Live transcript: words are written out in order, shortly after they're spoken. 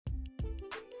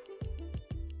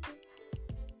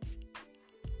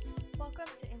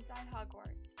Inside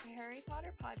Hogwarts, a Harry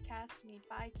Potter podcast made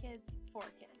by kids for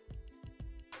kids.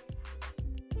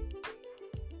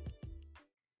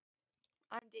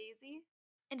 I'm Daisy.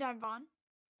 And I'm Vaughn.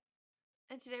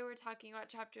 And today we're talking about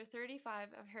chapter 35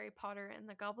 of Harry Potter and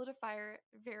the Goblet of Fire,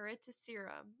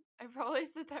 Veritaserum. I probably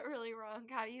said that really wrong.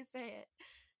 How do you say it?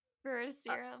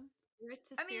 Veritaserum?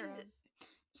 Veritaserum.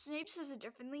 Snape says it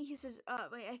differently. He says,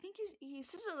 I think he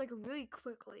says it, like, really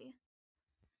quickly.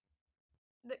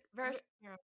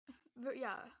 Veritaserum.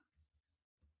 Yeah.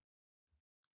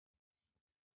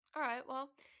 Alright,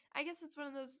 well, I guess it's one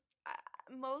of those,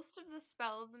 most of the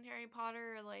spells in Harry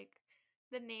Potter are, like,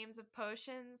 the names of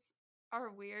potions are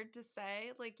weird to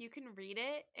say. Like, you can read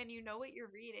it, and you know what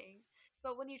you're reading,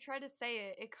 but when you try to say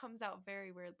it, it comes out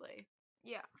very weirdly.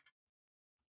 Yeah.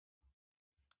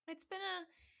 It's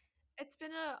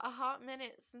been a hot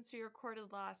minute since we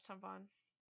recorded last time, Vaughn.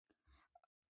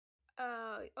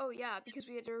 Oh yeah, because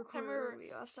we had to record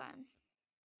early last time.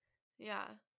 Yeah.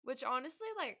 Which honestly,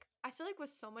 like, I feel like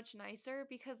was so much nicer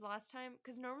because last time,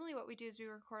 because normally what we do is we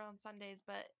record on Sundays,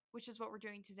 which is what we're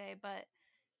doing today, but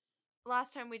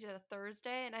last time we did a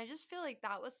Thursday, and I just feel like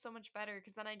that was so much better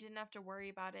because then I didn't have to worry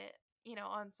about it,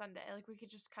 on Sunday. Like, we could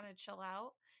just kind of chill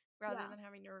out rather than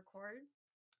having to record.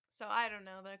 So I don't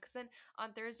know though, because then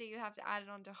on Thursday you have to add it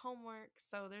onto homework,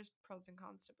 so there's pros and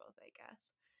cons to both, I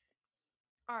guess.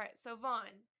 All right, so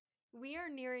Vaughn, we are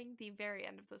nearing the very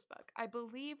end of this book. I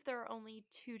believe there are only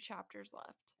 2 chapters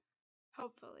left.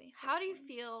 Hopefully. How do you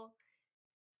feel?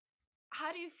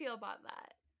 How do you feel about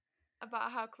that?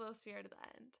 About how close we are to the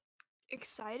end?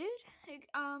 Excited,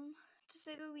 to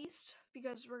say the least,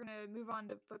 because we're gonna move on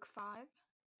to book 5,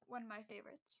 one of my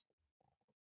favorites.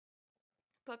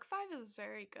 Book 5 is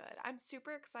very good. I'm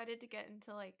super excited to get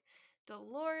into, like,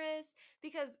 Dolores,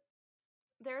 because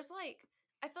there's, like,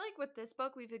 I feel like with this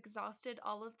book, we've exhausted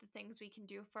all of the things we can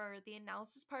do for the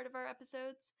analysis part of our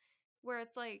episodes, where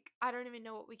it's like, I don't even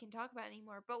know what we can talk about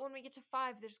anymore. But when we get to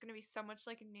 5, there's going to be so much,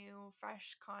 like, new,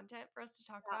 fresh content for us to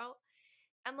talk about.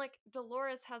 And, like,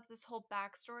 Dolores has this whole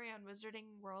backstory on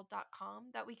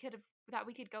wizardingworld.com that we could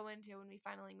go into when we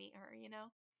finally meet her, you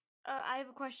know? I have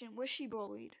a question. Was she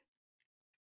bullied?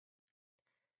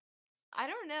 I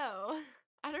don't know.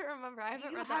 I don't remember. I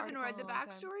haven't read the article read the in a long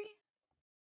backstory? time.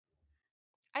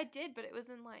 I did, but it was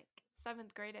in, like,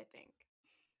 7th grade, I think.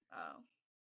 Oh.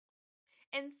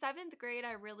 In 7th grade,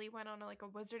 I really went on, like, a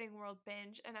Wizarding World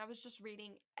binge, and I was just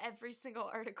reading every single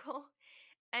article.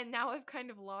 And now I've kind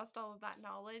of lost all of that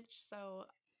knowledge, so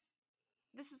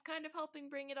this is kind of helping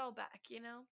bring it all back, you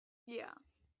know? Yeah.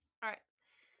 All right.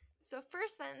 So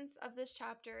first sentence of this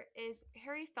chapter is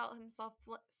Harry felt himself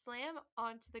slam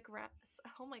onto the ground.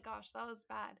 Oh my gosh, that was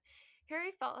bad.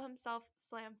 Harry felt himself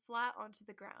slam flat onto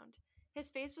the ground. His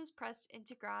face was pressed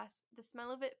into grass. The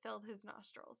smell of it filled his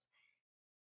nostrils.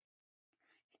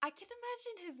 I can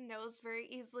imagine his nose very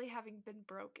easily having been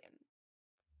broken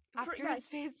after his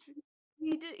face.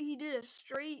 He did a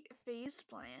straight face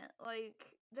plant.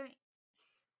 Like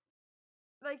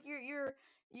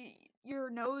your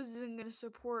nose isn't gonna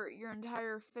support your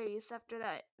entire face after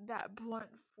that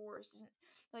blunt force.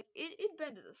 Like it'd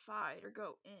bend to the side or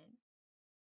go in.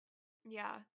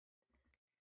 Yeah.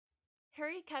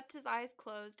 Harry kept his eyes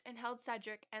closed and held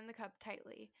Cedric and the cup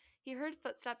tightly. He heard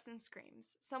footsteps and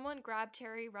screams. Someone grabbed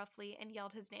Harry roughly and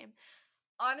yelled his name.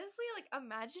 Honestly, like,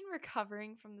 imagine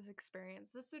recovering from this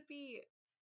experience. It's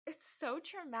so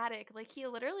traumatic. Like, he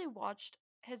literally watched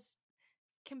his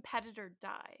competitor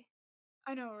die.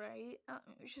 I know, right?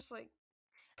 It's just like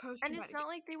post-traumatic. And it's not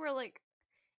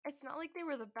like they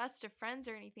were the best of friends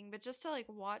or anything, but just to, like,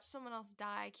 watch someone else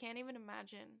die, I can't even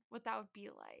imagine what that would be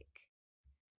like.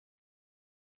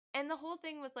 And the whole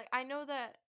thing with, like, I know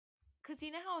that, because you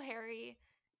know how Harry,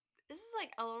 this is,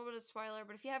 like, a little bit of spoiler,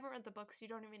 but if you haven't read the books, you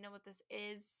don't even know what this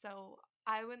is, so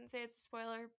I wouldn't say it's a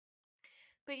spoiler.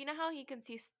 But you know how he can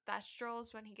see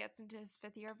Thestrals when he gets into his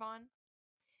 5th year, Vaughn?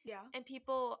 Yeah. And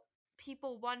people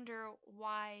wonder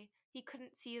why he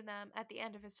couldn't see them at the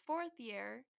end of his 4th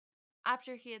year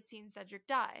after he had seen Cedric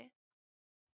die.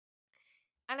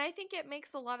 And I think it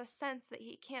makes a lot of sense that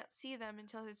he can't see them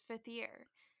until his 5th year,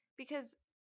 because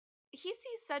he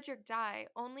sees Cedric die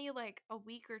only, like, a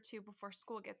week or 2 before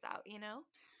school gets out, you know?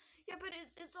 Yeah, but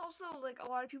it's also, like, a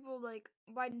lot of people, like,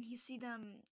 why didn't he see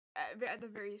them at the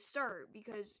very start?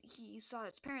 Because he saw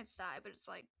his parents die, but it's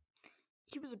like,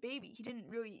 he was a baby. He didn't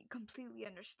really completely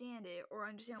understand it or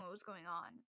understand what was going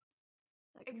on.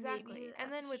 Like, Exactly. And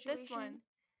then with this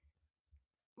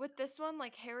one,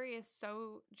 like, Harry is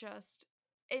so just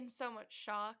in so much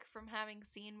shock from having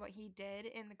seen what he did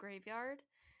in the graveyard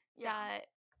that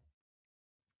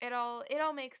it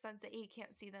all makes sense that he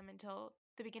can't see them until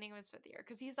the beginning of his 5th year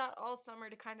because he's out all summer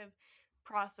to kind of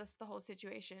process the whole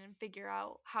situation and figure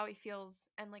out how he feels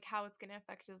and like how it's going to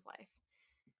affect his life.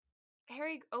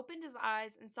 Harry opened his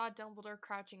eyes and saw Dumbledore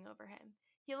crouching over him.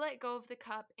 He let go of the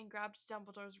cup and grabbed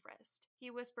Dumbledore's wrist. He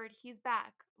whispered, "He's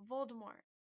back, Voldemort."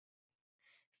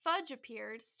 Fudge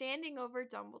appeared, standing over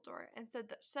Dumbledore, and said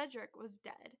that Cedric was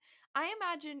dead. I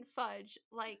imagine Fudge,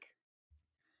 like,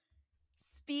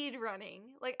 speed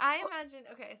running. Like, I imagine,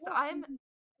 okay, so I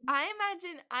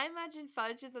imagine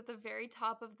Fudge is at the very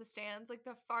top of the stands, like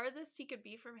the farthest he could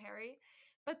be from Harry.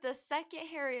 But the second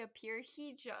Harry appeared,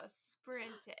 he just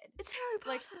sprinted. It's Harry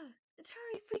Potter. Like, it's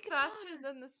Harry freaking faster Potter.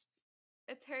 than this.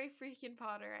 It's Harry freaking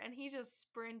Potter, and he just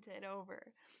sprinted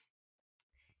over.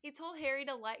 He told Harry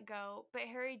to let go, but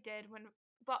Harry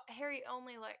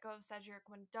only let go of Cedric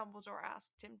when Dumbledore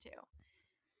asked him to.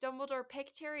 Dumbledore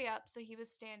picked Harry up so he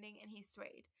was standing and he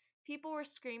swayed. People were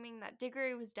screaming that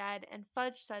Diggory was dead, and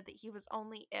Fudge said that he was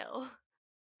only ill.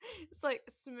 It's like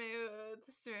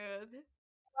smooth.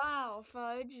 Wow,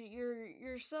 Fudge,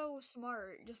 you're so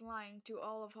smart, just lying to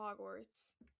all of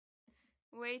Hogwarts.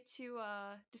 Way to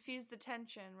diffuse the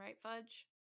tension, right, Fudge?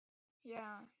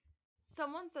 Yeah.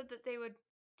 Someone said that they would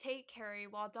take Harry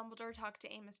while Dumbledore talked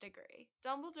to Amos Diggory.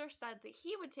 Dumbledore said that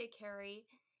he would take Harry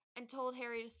and told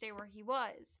Harry to stay where he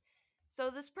was. So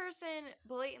this person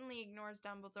blatantly ignores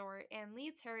Dumbledore and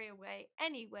leads Harry away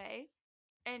anyway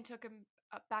and took him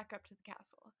back up to the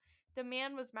castle. The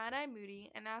man was Mad-Eye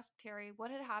Moody and asked Harry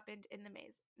what had happened in the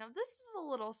maze. Now this is a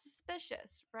little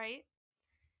suspicious, right?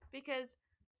 Because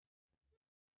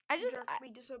directly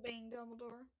disobeying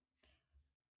Dumbledore.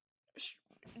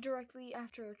 Directly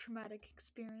after a traumatic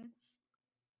experience.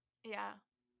 Yeah.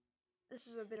 This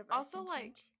is a bit of a also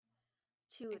like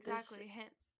to exactly this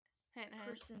hint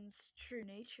person's true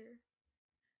nature.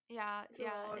 Yeah,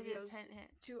 it is hint.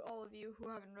 To all of you who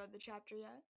haven't read the chapter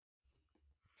yet.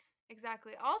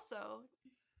 Exactly. Also,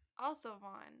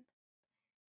 Vaughn,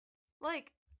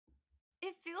 like,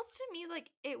 it feels to me like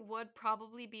it would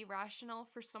probably be rational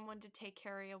for someone to take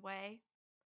Harry away.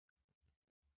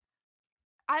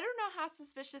 I don't know how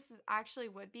suspicious it actually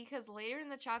would be, because later in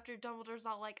the chapter, Dumbledore's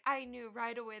all like, I knew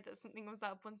right away that something was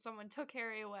up when someone took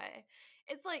Harry away.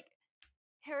 It's like,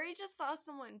 Harry just saw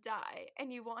someone die,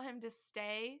 and you want him to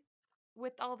stay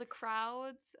with all the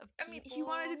crowds of people? I mean, he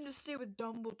wanted him to stay with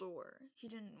Dumbledore. He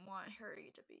didn't want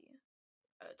Harry to be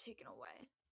taken away.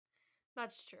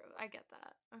 That's true. I get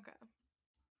that. Okay.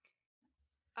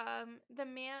 The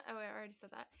man. Oh, I already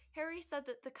said that. Harry said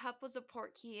that the cup was a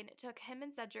portkey, and it took him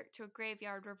and Cedric to a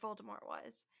graveyard where Voldemort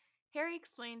was. Harry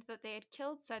explained that they had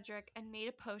killed Cedric and made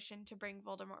a potion to bring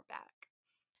Voldemort back.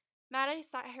 Mad-Eye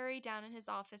sat Harry down in his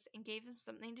office and gave him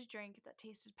something to drink that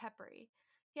tasted peppery.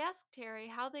 He asked Harry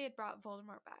how they had brought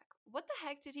Voldemort back. What the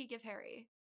heck did he give Harry?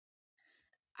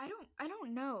 I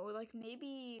don't know. Like,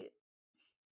 maybe.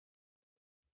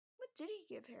 What did he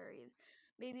give Harry?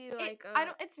 Maybe like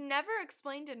it's never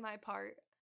explained in my part.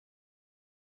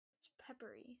 It's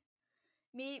peppery.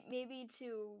 Maybe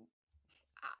to.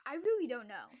 I really don't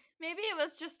know. Maybe it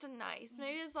was just a nice.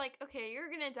 Maybe it's like, okay, you're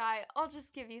gonna die. I'll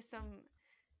just give you some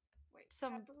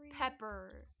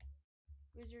pepper.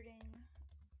 Wizarding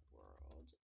World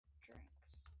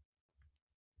drinks.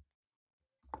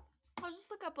 I'll just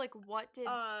look up like what did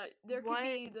there could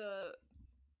be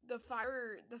the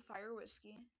fire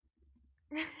whiskey.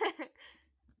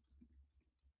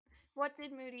 What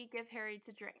did Moody give Harry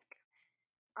to drink?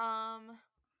 I'm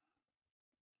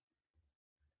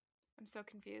so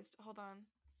confused. Hold on.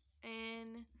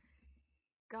 In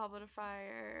Goblet of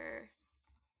Fire.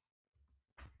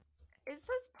 It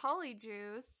says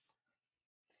Polyjuice.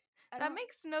 That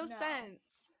makes no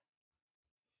sense.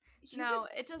 No,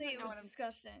 it doesn't. It was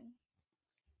disgusting.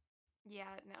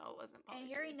 Yeah, no, it wasn't Polyjuice. And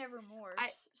Harry never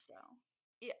morphs, so.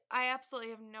 Yeah, I absolutely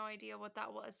have no idea what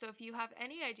that was. So if you have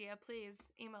any idea,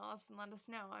 please email us and let us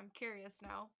know. I'm curious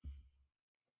now.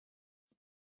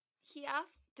 He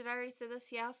asked, did I already say this?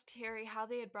 He asked Harry how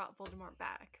they had brought Voldemort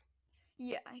back.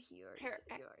 Yeah, he already said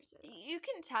that. You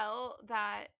can tell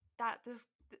that this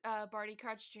Barty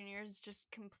Crouch Jr. is just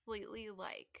completely,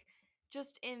 like,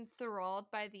 just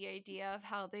enthralled by the idea of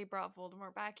how they brought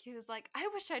Voldemort back. He was like, I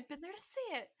wish I'd been there to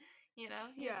see it. You know?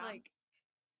 He's like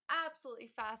absolutely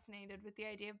fascinated with the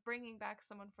idea of bringing back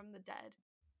someone from the dead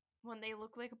when they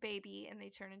look like a baby and they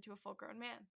turn into a full-grown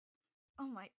man. Oh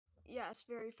my, yeah, it's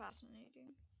very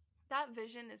fascinating. That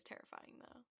vision is terrifying,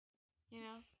 though. You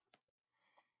know?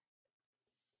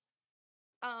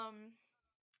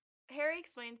 Harry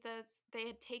explained that they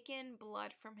had taken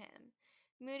blood from him.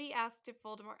 Moody asked if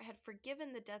Voldemort had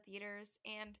forgiven the Death Eaters,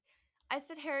 and I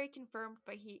said Harry confirmed,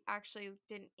 but he actually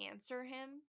didn't answer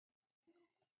him.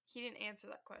 he didn't answer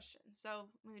that question. So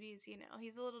Moody's,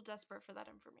 he's a little desperate for that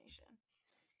information.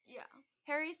 Yeah.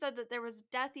 Harry said that there was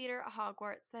a Death Eater at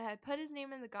Hogwarts that had put his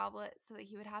name in the goblet so that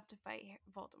he would have to fight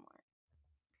Voldemort.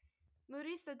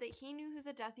 Moody said that he knew who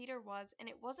the Death Eater was, and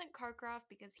it wasn't Karkaroff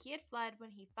because he had fled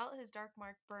when he felt his dark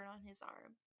mark burn on his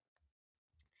arm.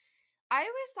 I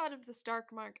always thought of this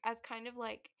dark mark as kind of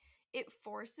like it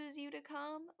forces you to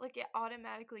come, like it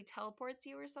automatically teleports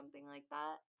you or something like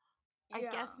that. I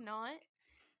guess not.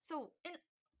 So, and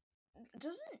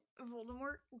doesn't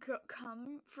Voldemort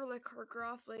come for like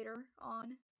Karkaroff later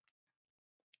on?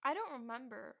 I don't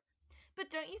remember. But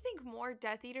don't you think more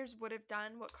Death Eaters would have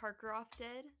done what Karkaroff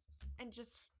did and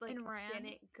just like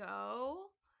didn't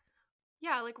go?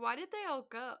 Yeah, like why did they all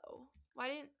go? Why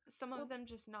didn't some of them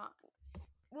just not?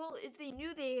 Well, if they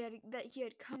knew that he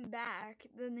had come back,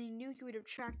 then they knew he would have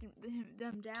tracked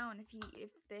them down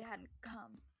if they hadn't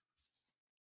come.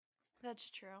 That's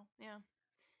true. Yeah.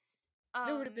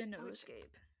 There would have been no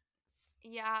escape.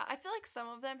 Yeah, I feel like some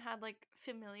of them had like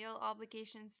familial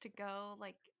obligations to go,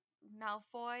 like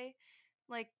Malfoy,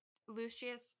 like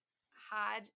Lucius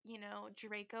had,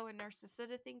 Draco and Narcissa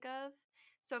to think of.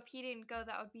 So if he didn't go,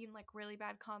 that would mean like really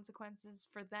bad consequences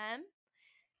for them.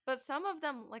 But some of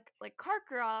them, like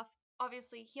Karkaroff,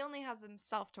 obviously he only has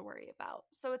himself to worry about.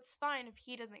 So it's fine if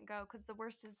he doesn't go because the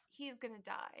worst is he's gonna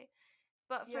die.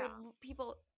 But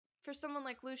for someone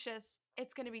like Lucius,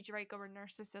 it's gonna be Draco or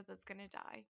Narcissa that's gonna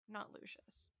die, not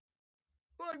Lucius.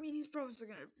 Well, I mean, he's probably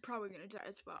gonna die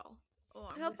as well.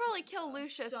 He'll probably kill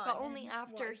Lucius, but only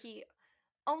after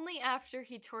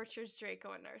he tortures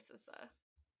Draco and Narcissa.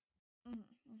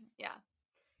 Mm-hmm. Yeah.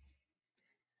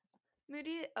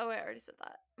 Moody. Oh, I already said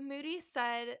that. Moody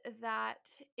said that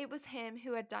it was him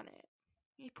who had done it.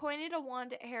 He pointed a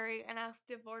wand at Harry and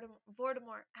asked if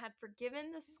Voldemort had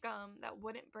forgiven the scum that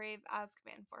wouldn't brave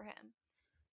Azkaban for him.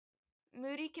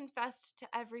 Moody confessed to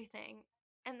everything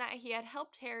and that he had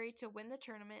helped Harry to win the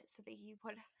tournament so that he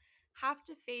would have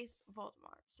to face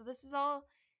Voldemort. So this is all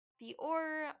the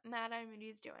Mad-Eye Moody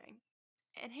is doing.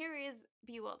 And Harry is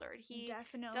bewildered. He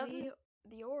definitely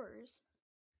the Aurors.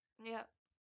 Yeah.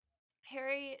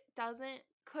 Harry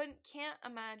can't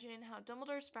imagine how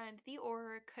Dumbledore's friend, the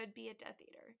Auror, could be a Death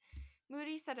Eater.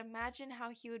 Moody said imagine how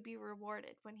he would be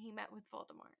rewarded when he met with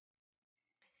Voldemort.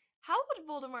 How would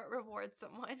Voldemort reward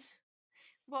someone?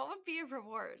 What would be a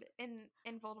reward in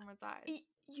Voldemort's eyes?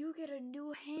 You get a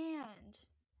new hand.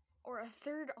 Or a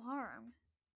third arm.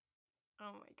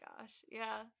 Oh my gosh,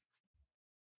 yeah.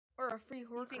 Or a free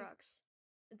Horcrux.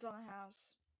 It's on the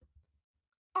house.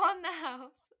 On the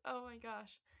house. Oh my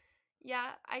gosh.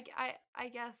 Yeah, I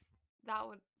guess that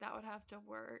would have to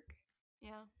work.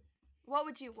 Yeah. What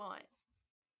would you want?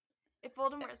 If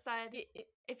Voldemort said,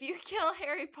 if you kill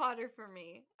Harry Potter for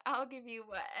me, I'll give you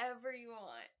whatever you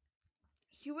want.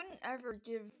 He wouldn't ever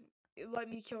let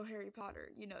me kill Harry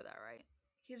Potter. You know that, right?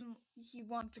 He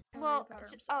wants to kill Harry Potter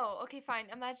himself. Oh, okay, fine.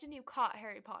 Imagine you caught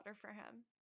Harry Potter for him.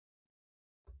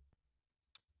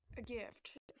 A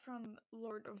gift from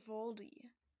Lord Voldy.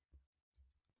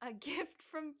 A gift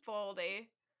from Voldy.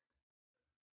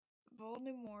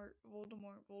 Voldemort.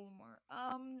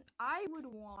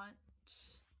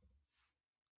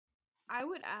 I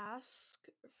would ask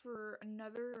for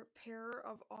another pair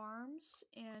of arms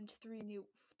and three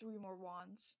more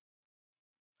wands.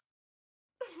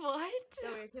 What?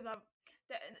 That way,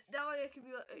 I could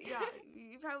be like, yeah.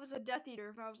 If I was a Death Eater,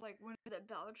 if I was like one of the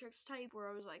Bellatrix type, where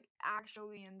I was like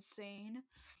actually insane,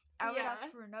 I would ask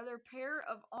for another pair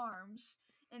of arms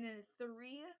and then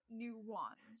 3 new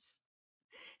wands.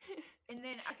 And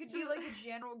then I could be like a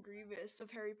General Grievous of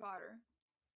Harry Potter.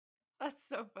 That's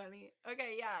so funny.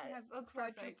 Okay, yeah, that's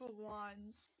perfect. Quadruple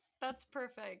wands. That's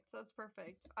perfect.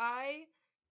 I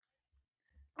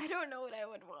don't know what I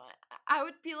would want.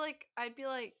 I'd be like,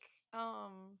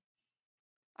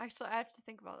 actually, I have to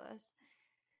think about this.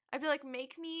 I'd be like,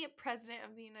 make me president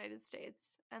of the United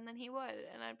States, and then he would,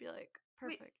 and I'd be like,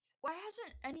 perfect. Wait, why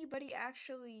hasn't anybody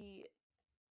actually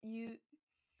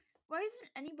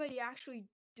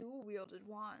dual wielded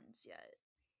wands yet?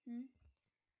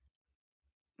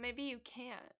 Maybe you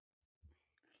can't.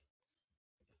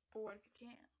 But what if you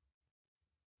can't?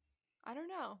 I don't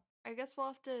know. I guess we'll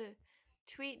have to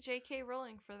tweet J.K.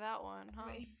 Rowling for that one, huh?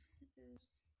 Right.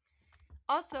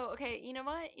 Also, okay, you know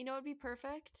what? You know what would be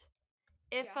perfect?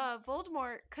 If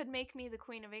Voldemort could make me the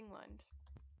Queen of England.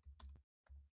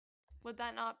 Would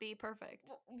that not be perfect?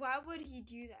 Why would he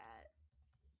do that?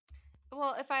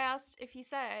 Well, if he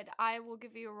said, I will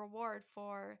give you a reward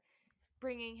for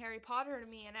bringing Harry Potter to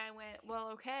me, and I went, well,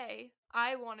 okay,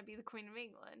 I want to be the Queen of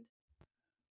England.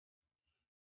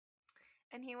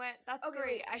 And he went, that's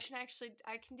great. I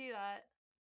can do that.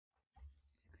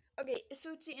 Okay,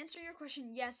 so to answer your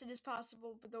question, yes, it is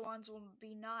possible, but the wands will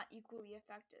be not equally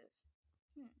effective.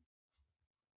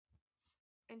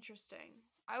 Interesting.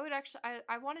 I would actually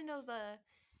I want to know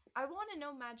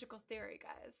magical theory,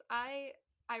 guys. I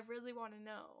really want to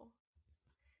know.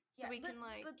 So we can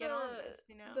like but get on this,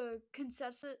 you know? the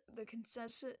consensus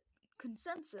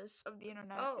of the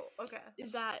internet Oh, okay.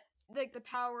 is that like the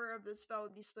power of the spell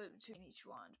would be split between each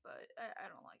wand, but I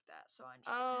don't like that, so I'm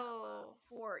just gonna have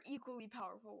 4 equally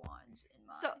powerful wands in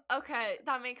my So okay, hand,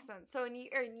 that makes sense. So in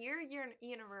your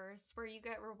universe where you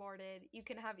get rewarded, you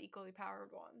can have equally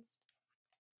powered ones.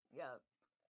 Yep,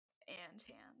 and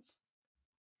hands.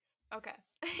 Okay,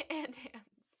 and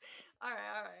hands. All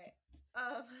right, all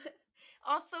right.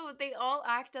 Also, they all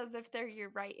act as if they're your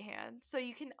right hand, so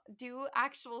you can do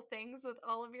actual things with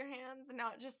all of your hands, and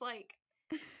not just like,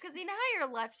 because you know how your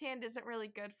left hand isn't really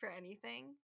good for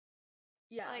anything.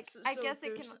 Yeah, Like so, I guess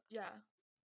it can. Yeah.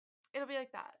 It'll be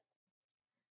like that.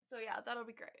 So yeah, that'll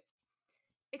be great.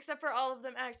 Except for all of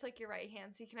them act like your right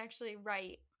hand, so you can actually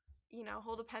write,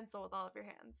 hold a pencil with all of your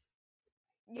hands.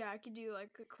 Yeah, I could do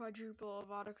like a quadruple of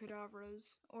Avada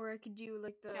or I could do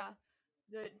like the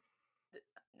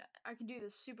I can do the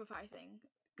Superfy thing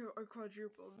or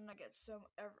quadruple, and I get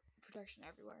protection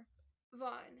everywhere.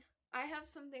 Vaughn, I have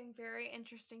something very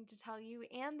interesting to tell you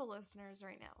and the listeners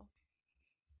right now.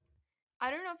 I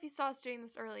don't know if you saw us doing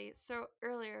this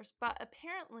earlier, but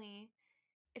apparently,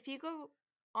 if you go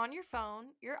on your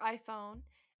phone, your iPhone,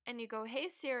 and you go, "Hey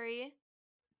Siri,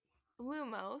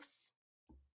 Lumos,"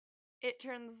 it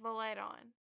turns the light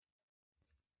on.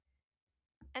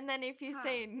 And then if you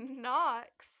say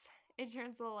Nox, it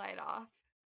turns the light off.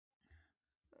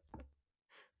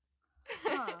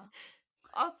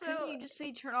 Also, couldn't you just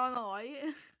say turn on the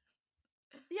light?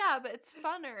 Yeah, but it's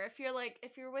funner if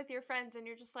you're with your friends and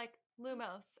you're just like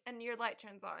Lumos and your light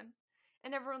turns on.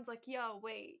 And everyone's like, "Yo,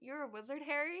 wait, you're a wizard,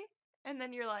 Harry?" And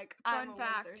then you're like, "I'm a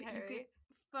wizard, Harry."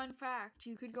 Fun fact,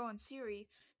 you could go on Siri,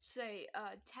 say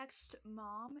text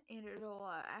mom, and it'll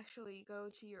actually go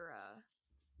to your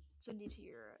send you to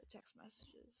your text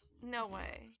messages. No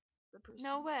way.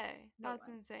 No way. That's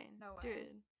insane. No way.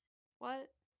 Dude. What?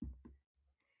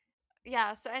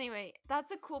 Yeah, so anyway,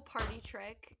 that's a cool party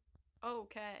trick.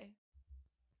 Okay.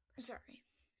 Sorry.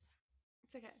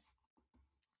 It's okay.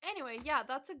 Anyway, yeah,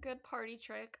 that's a good party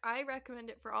trick. I recommend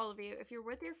it for all of you. If you're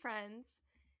with your friends,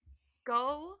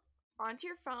 go onto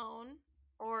your phone,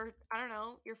 or I don't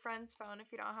know, your friend's phone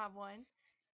if you don't have one.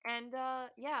 And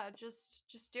yeah, just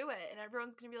do it, and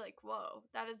everyone's gonna be like, "Whoa,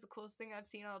 that is the coolest thing I've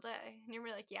seen all day." And you're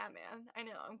gonna be like, "Yeah, man, I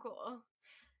know, I'm cool."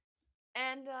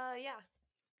 And yeah.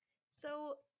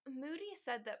 So Moody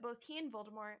said that both he and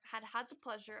Voldemort had the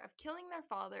pleasure of killing their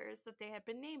fathers that they had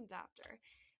been named after.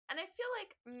 And I feel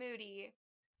like Moody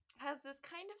has this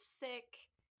kind of sick,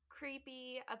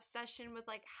 creepy obsession with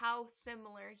like how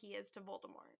similar he is to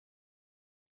Voldemort.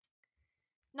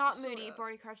 Not Moody,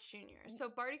 Barty Crouch Jr. So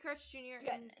Barty Crouch Jr.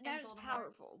 Yeah, and not as Voldemort,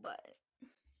 powerful, but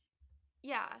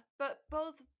yeah, but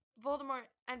both Voldemort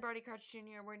and Barty Crouch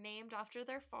Jr. were named after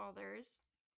their fathers.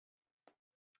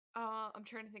 I'm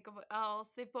trying to think of what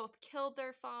else. They've both killed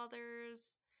their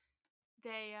fathers.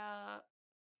 They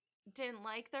didn't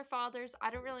like their fathers.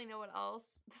 I don't really know what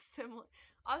else similar.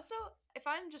 Also, if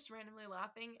I'm just randomly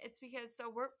laughing, it's because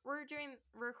we're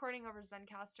recording over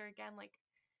Zencastr again. Like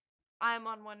I'm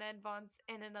on one end, Vaughn's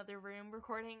in another room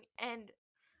recording, and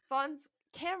Vaughn's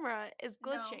camera is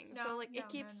glitching. It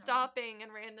keeps stopping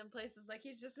in random places. Like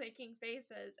he's just making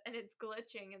faces and it's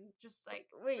glitching and just like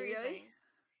freezing. Really?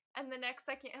 And the next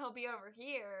second he'll be over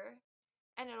here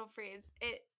and it'll freeze.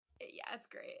 Yeah, it's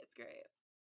great. It's great.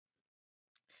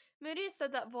 Moody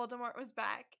said that Voldemort was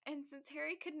back, and since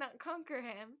Harry could not conquer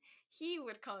him, he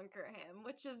would conquer him,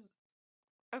 which is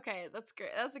okay, that's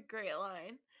great. That's a great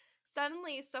line.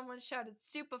 Suddenly, someone shouted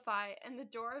 "Stupefy," and the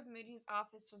door of Moody's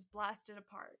office was blasted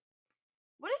apart.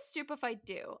 What does Stupefy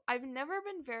do? I've never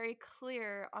been very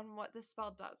clear on what this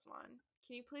spell does, Juan.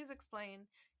 Can you please explain?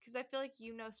 Because I feel like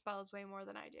you know spells way more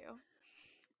than I do.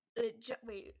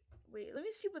 Wait, let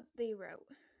me see what they wrote.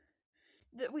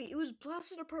 It was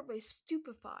blasted apart by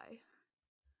Stupefy.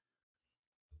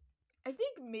 I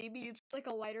think maybe it's like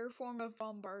a lighter form of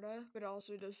Bombarda, but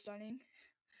also does stunning.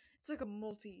 It's like a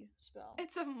multi-spell.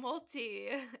 It's a multi.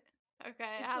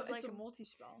 Okay, it's a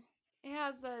multi-spell. It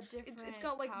has a different. It's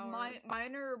got like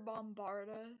minor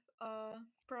Bombarda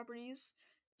properties,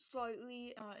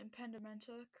 slightly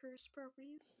Impedimenta curse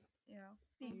properties. You know,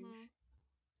 the usual.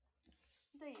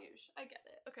 The usual. I get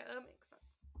it. Okay, that makes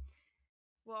sense.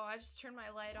 Whoa, I just turned my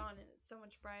light on and it's so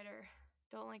much brighter.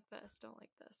 Don't like this. Don't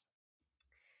like this.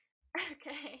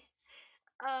 Okay.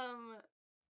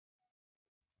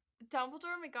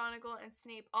 Dumbledore, McGonagall, and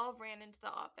Snape all ran into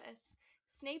the office.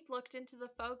 Snape looked into the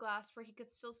faux glass where he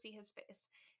could still see his face.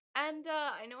 And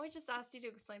I know I just asked you to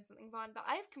explain something, Vaughn, but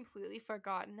I've completely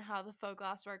forgotten how the faux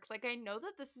glass works. Like, I know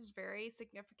that this is very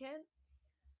significant,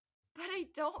 but I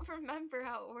don't remember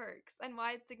how it works and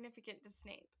why it's significant to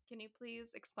Snape. Can you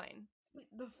please explain? Wait,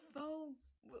 the faux.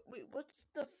 Wait, what's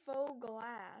the faux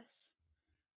glass?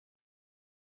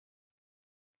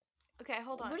 Okay,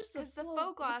 hold on. What is the Because the faux?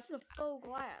 faux glass, What's the faux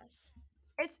glass?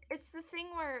 it's the thing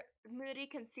where Moody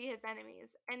can see his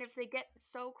enemies, and if they get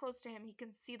so close to him, he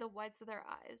can see the whites of their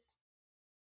eyes.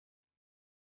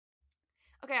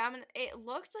 Okay, it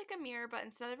looked like a mirror, but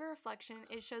instead of a reflection,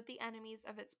 it showed the enemies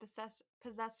of its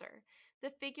possessor.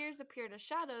 The figures appeared as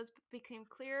shadows, but became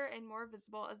clearer and more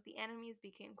visible as the enemies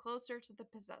became closer to the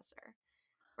possessor.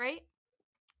 Right?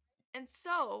 And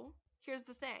so, here's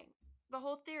the thing. The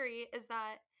whole theory is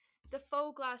that the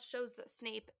faux glass shows that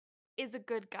Snape is a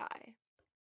good guy.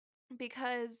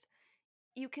 Because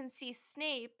you can see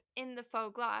Snape in the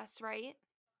faux glass, right?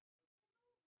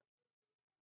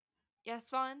 Yes,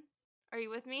 Vaughn? Are you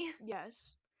with me?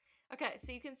 Yes. Okay,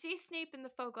 so you can see Snape in the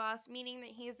faux glass, meaning that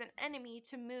he is an enemy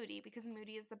to Moody, because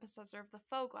Moody is the possessor of the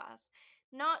faux glass.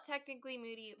 Not technically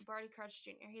Moody, Barty Crouch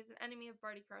Jr. He's an enemy of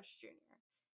Barty Crouch Jr.,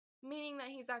 meaning that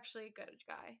he's actually a good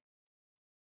guy.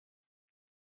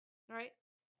 Right?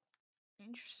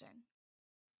 Interesting.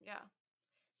 Yeah.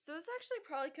 So this actually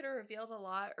probably could have revealed a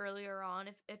lot earlier on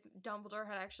if Dumbledore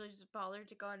had actually just bothered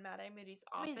to go in Mad-Eye Moody's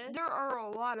office. I mean, there are a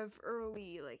lot of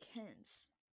early hints.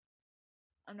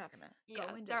 I'm not gonna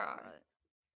go into there them, are.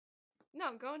 but...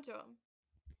 No, go into them.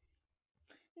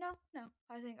 No.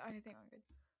 I think I'm good.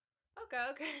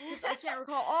 Okay. Because I can't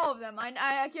recall all of them.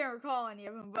 I can't recall any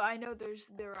of them, but I know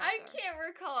there are. I can't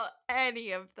recall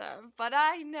any of them, but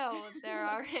I know there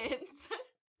are hints.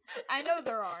 I know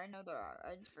there are.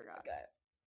 I just forgot. Okay.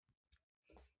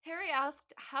 Harry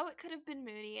asked how it could have been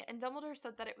Moody, and Dumbledore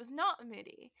said that it was not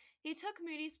Moody. He took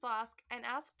Moody's flask and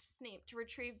asked Snape to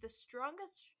retrieve the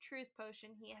strongest truth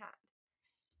potion he had.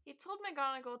 He told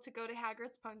McGonagall to go to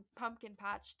Hagrid's pumpkin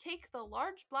patch, take the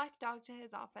large black dog to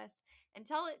his office, and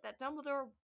tell it that Dumbledore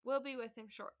will be with him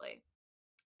shortly.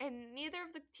 And neither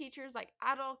of the teachers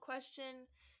at all question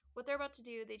what they're about to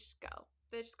do. They just go.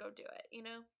 They just go do it, you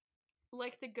know?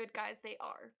 Like the good guys they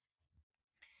are.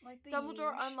 Like the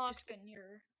Dumbledore unlocked, just getting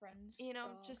your friends, you know,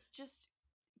 dog. just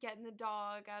getting the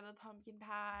dog out of the pumpkin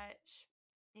patch,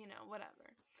 you know,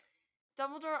 whatever.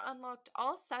 Dumbledore unlocked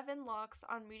all 7 locks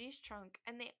on Moody's trunk,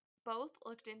 and they both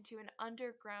looked into an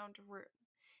underground room.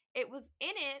 In it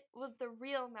was the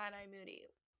real Mad-Eye Moody,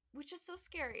 which is so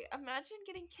scary. Imagine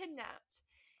getting kidnapped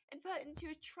and put into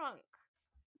a trunk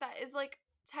that is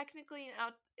technically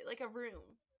a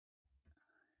room.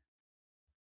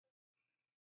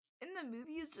 In the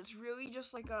movies, it's really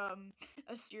just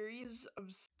a series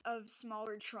of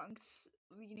smaller trunks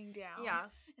leading down. Yeah.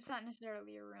 It's not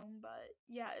necessarily a room, but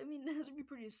yeah, I mean, that would be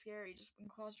pretty scary, just being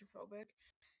claustrophobic.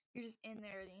 You're just in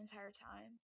there the entire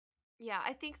time. Yeah,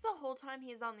 I think the whole time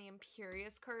he's on the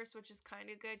Imperious Curse, which is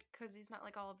kind of good because he's not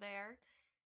all there.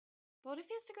 But what if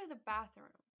he has to go to the bathroom?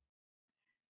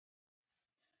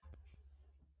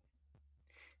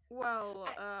 Well,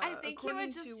 I think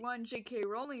according to one J.K.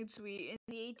 Rowling tweet, in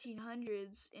the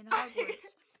 1800s in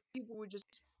Hogwarts, people would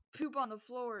just poop on the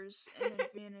floors and then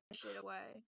vanish it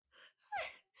away.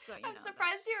 So I'm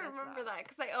surprised you remember that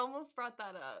because I almost brought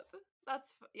that up.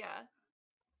 Yeah,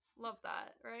 love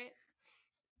that, right?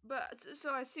 But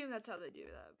so I assume that's how they do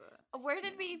that. But where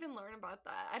did we even learn about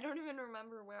that? I don't even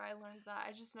remember where I learned that.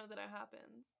 I just know that it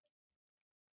happens.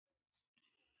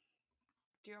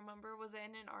 Do you remember? Was it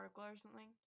in an article or something?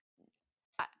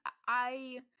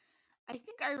 I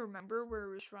think I remember where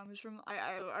it was from. It was from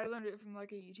I learned it from a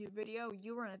YouTube video.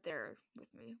 You weren't there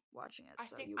with me watching it. I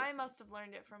think I must have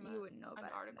learned it from an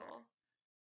article.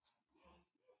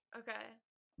 Okay,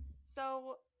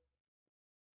 so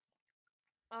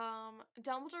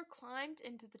Dumbledore climbed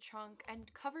into the trunk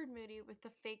and covered Moody with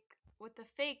the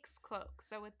fake's cloak.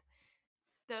 So with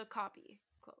the copy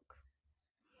cloak.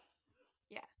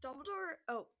 Yeah. Dumbledore.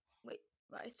 Oh wait.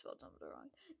 I spelled Dumbledore wrong.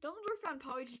 Dumbledore found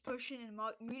Polyjuice potion in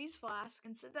Moody's flask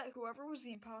and said that whoever was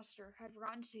the imposter had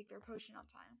forgotten to take their potion on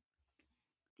time.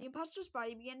 The imposter's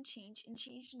body began to change and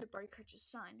changed into Barty Crouch's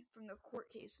son from the court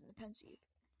case in the Pensieve.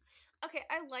 Okay,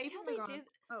 I like how they do.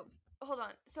 Oh, hold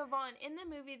on. So Vaughn, in the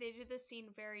movie, they do this scene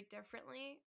very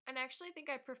differently, and I actually think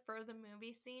I prefer the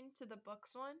movie scene to the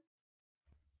books one.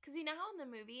 Because you know how in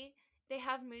the movie they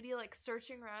have Moody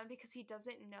searching around because he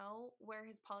doesn't know where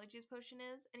his Polyjuice potion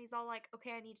is, and he's all like,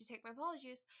 okay, I need to take my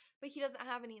Polyjuice, but he doesn't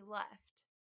have any left.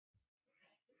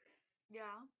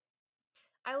 Yeah.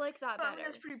 I like that But I better. mean,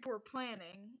 that's pretty poor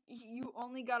planning. You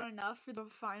only got enough for the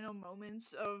final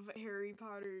moments of Harry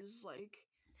Potter's, like,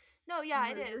 No, yeah,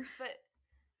 it murder. is, but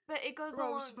it goes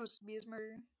What was along. supposed to be his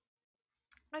murder.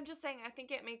 I'm just saying, I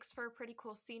think it makes for a pretty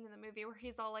cool scene in the movie where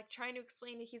he's all like trying to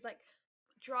explain it. He's like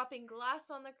dropping glass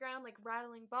on the ground, like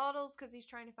rattling bottles because he's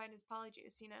trying to find his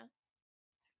polyjuice, you know?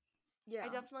 Yeah. I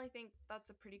definitely think that's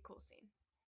a pretty cool scene.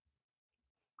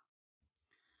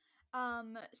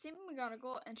 Snape and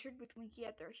McGonagall entered with Winky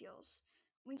at their heels.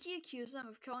 Winky accused them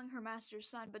of killing her master's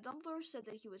son, but Dumbledore said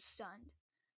that he was stunned.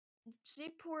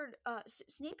 Snape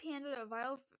handed a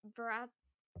vial of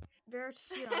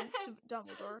Veritaserum to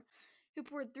Dumbledore, who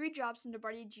poured 3 drops into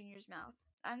Barty Jr.'s mouth.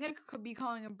 I'm gonna be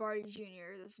calling him Barty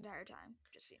Jr. this entire time.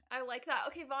 Just so you know. I like that.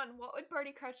 Okay, Vaughn, what would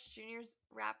Barty Crouch Jr.'s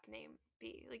rap name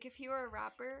be? Like, if he were a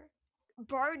rapper?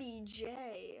 Barty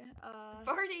J.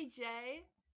 Barty J?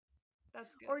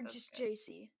 That's good. Or that's just good.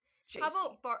 JC. How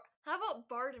about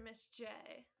Bartimus J?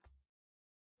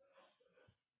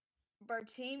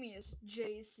 Bartamius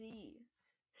JC.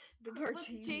 The What's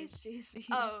Bartamius JC.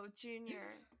 Oh,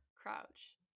 Junior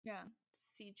Crouch. Yeah.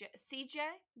 CJ?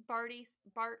 Bart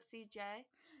CJ?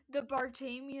 The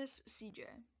Bartamius CJ.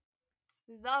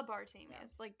 The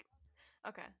Bartamius. Like,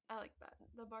 okay, I like that.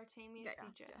 The Bartamius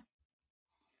CJ.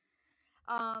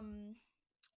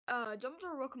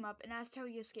 Dumbledore woke him up and asked how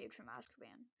he escaped from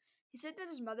Azkaban. He said that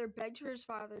his mother begged for his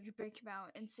father to break him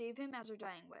out and save him as her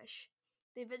dying wish.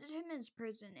 They visited him in his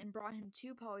prison and brought him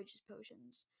 2 Polyjuice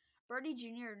potions. Barty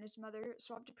Jr. and his mother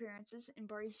swapped appearances, and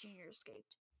Barty Jr.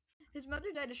 escaped. His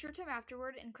mother died a short time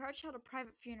afterward, and Crouch held a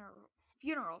private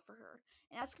funeral for her,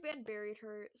 and Azkaban buried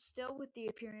her, still with the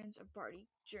appearance of Barty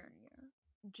Jr.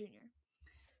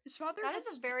 His father That is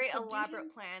a very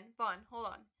elaborate plan. Vaughn, hold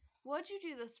on. Would you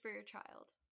do this for your child?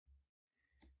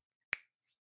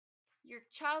 Your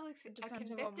child is a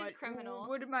convicted criminal.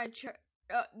 Would my child...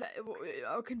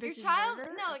 convicted your child?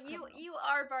 murder? No, you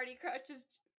are Barty Crouch's...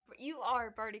 You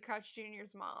are Barty Crouch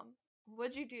Jr.'s mom.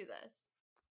 Would you do this?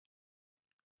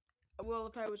 Well,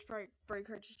 if I was Barty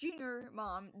Crouch's Jr.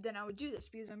 mom, then I would do this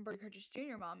because I'm Barty Crouch's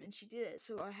Jr. mom, and she did it,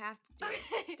 so I have to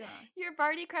do it. You're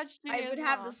Barty Crouch Jr.'s I would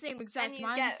have the same exact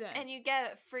mindset. And you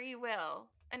get free will,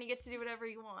 and you get to do whatever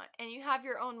you want, and you have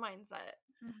your own mindset.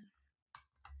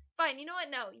 Fine, you know what?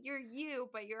 No, you're you,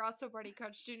 but you're also Barty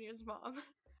Crouch Jr.'s mom.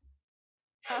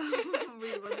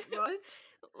 Wait, what?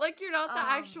 Like, you're not the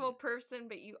actual person,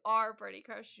 but you are Barty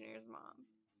Crouch Jr.'s mom.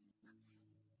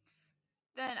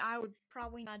 Then I would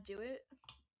probably not do it.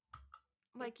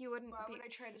 Like, you wouldn't Why would I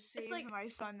try to save my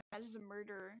son as a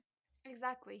murderer?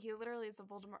 Exactly. He literally is a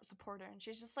Voldemort supporter, and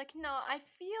she's just like, no, I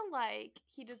feel like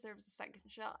he deserves a second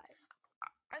shot.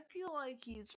 I feel like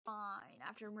he's fine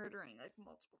after murdering, like,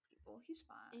 multiple people. He's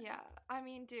fine. Yeah. I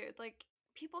mean, dude, like,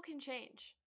 people can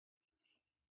change.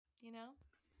 You know?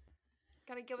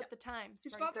 Gotta get with the times.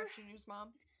 His Barty father... Crouch Jr.'s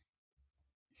mom.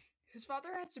 His father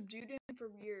had subdued him for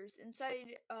years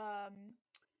inside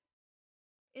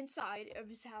of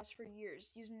his house for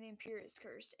years, using the Imperius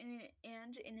Curse and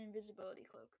an invisibility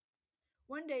cloak.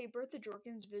 One day, Bertha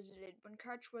Jorkins visited when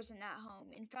Crouch wasn't at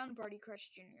home and found Barty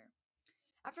Crouch Jr.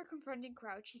 After confronting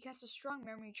Crouch, he cast a strong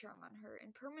memory charm on her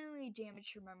and permanently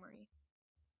damaged her memory.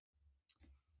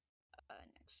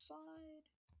 Next slide.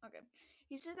 Okay.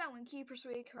 He said that Winky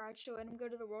persuaded Crouch to let him go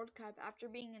to the World Cup after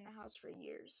being in the house for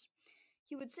years.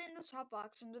 He would sit in the top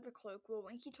box under the cloak while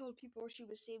Winky told people she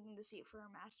was saving the seat for her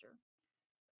master.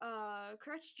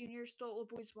 Crouch Jr. stole a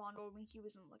boy's wand while Winky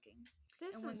wasn't looking.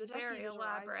 This is very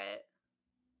elaborate.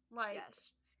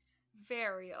 Yes.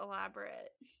 Very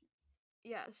elaborate.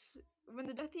 Yes. When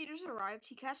the Death Eaters arrived,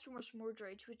 he cast Remorse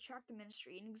Mordred to attract the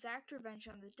Ministry and exact revenge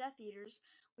on the Death Eaters,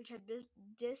 which had been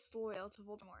disloyal to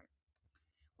Voldemort.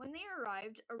 When they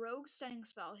arrived, a rogue stunning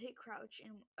spell hit Crouch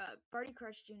and Barty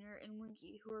Crouch Jr. and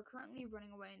Winky, who were currently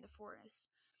running away in the forest.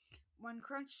 When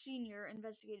Crouch Sr.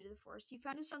 investigated the forest, he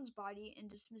found his son's body and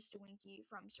dismissed Winky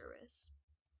from service.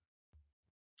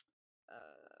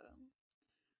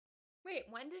 Wait,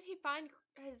 when did he find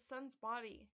his son's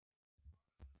body?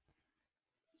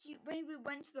 When he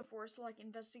went to the forest to, like,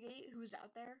 investigate who was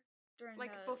out there during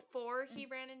before he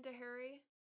ran into Harry?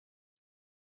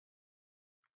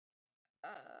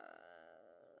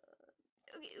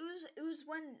 Okay, it was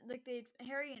when, like,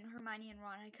 Harry and Hermione and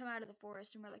Ron had come out of the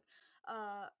forest and were like,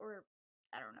 or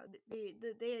I don't know,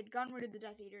 they had gotten rid of the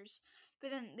Death Eaters,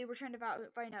 but then they were trying to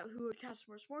find out who had cast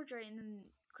Remorse Mordred, and then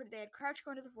they had Crouch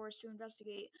go into the forest to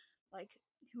investigate, like,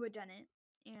 who had done it,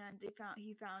 and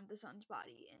he found the son's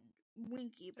body and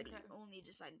Winky, but he only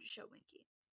decided to show Winky.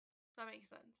 That makes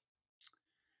sense.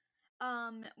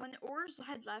 When the Aurors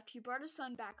had left, he brought his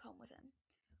son back home with him.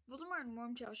 Voldemort and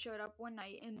Wormtail showed up one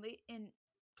night and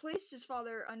placed his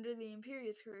father under the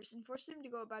Imperius curse and forced him to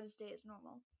go about his day as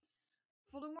normal.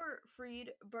 Voldemort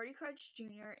freed Barty Crouch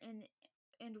Jr. and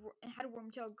had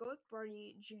Wormtail go with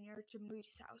Barty Jr. to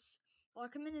Moody's house,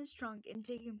 lock him in his trunk, and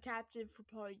take him captive for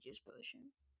Polyjuice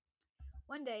Potion.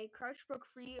 One day, Crouch broke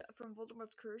free from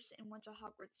Voldemort's curse and went to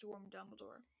Hogwarts to warn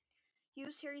Dumbledore. He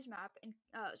used Harry's map and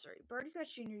Barty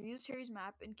Crouch Jr. used Harry's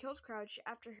map and killed Crouch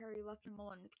after Harry left him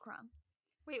alone with Crumb.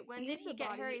 Wait, when did he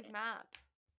get Harry's map?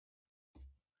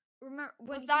 Remember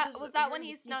was that when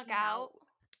he snuck out?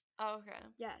 Oh, okay.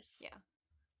 Yes. Yeah.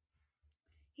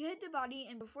 He hid the body,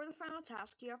 and before the final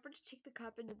task, he offered to take the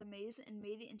cup into the maze and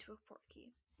made it into a portkey.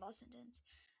 Last sentence.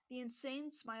 The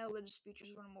insane smile lit his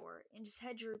features one more, and his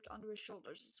head drooped onto his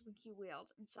shoulders as Winky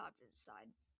wailed and sobbed at his side.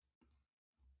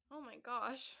 Oh my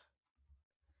gosh.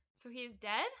 So he's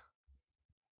dead?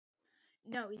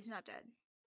 No, he's not dead.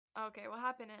 Okay, what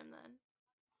happened to him then?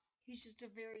 He's just a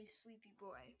very sleepy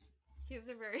boy. He's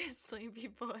a very sleepy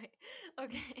boy.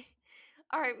 Okay.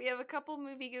 Alright, we have a couple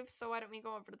movie goofs, so why don't we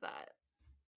go over to that?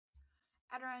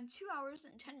 At around 2 hours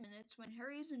and 10 minutes, when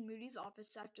Harry is in Moody's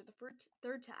office after the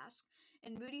third task,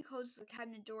 and Moody closes the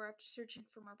cabinet door after searching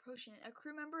for more potion, a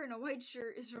crew member in a white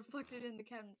shirt is reflected in the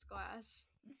cabinet's glass.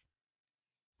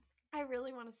 I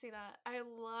really want to see that. I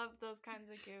love those kinds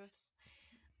of goofs.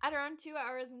 At around 2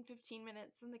 hours and 15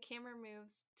 minutes, when the camera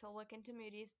moves to look into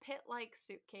Moody's pit-like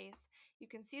suitcase, you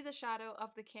can see the shadow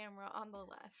of the camera on the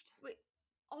left. Wait,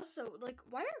 also, like,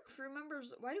 why do crew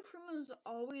members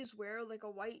always wear, like, a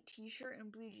white t-shirt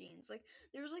and blue jeans? Like,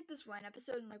 there was, like, this one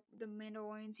episode in, like, the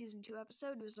Mandalorian Season 2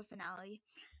 episode, it was the finale,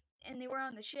 and they were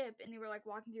on the ship, and they were, like,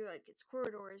 walking through, like, its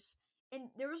corridors, and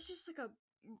there was just, like, a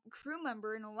crew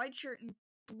member in a white shirt and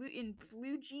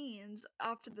blue jeans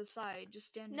off to the side, just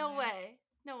standing there.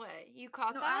 No way. You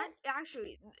caught that?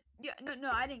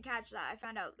 No, I didn't catch that. I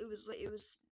found out it was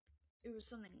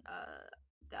something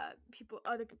that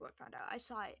other people had found out. I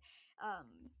saw it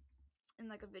in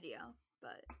like a video,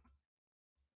 but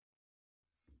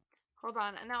hold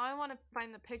on. And now I want to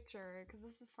find the picture because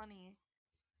this is funny.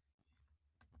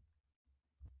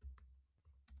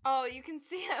 Oh, you can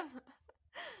see him.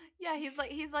 Yeah, he's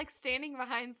like standing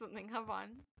behind something. Hold on.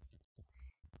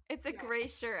 It's a gray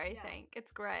shirt, I think.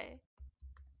 It's gray.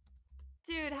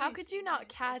 Dude, how could you not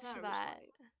catch that?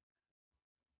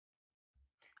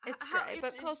 It's gray,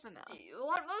 but close enough.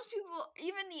 Most people,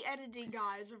 even the editing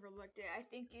guys, overlooked it. I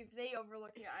think if they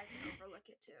overlook it, I can overlook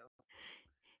it too.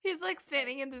 He's like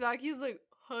standing in the back. He's like,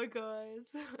 "Hi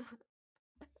guys."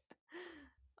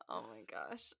 Oh my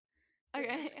gosh.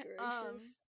 Okay.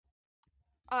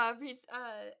 I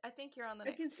think you're on the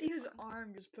next. I can see his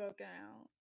arm just poking out.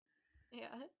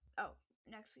 Yeah. Oh,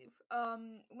 next leaf.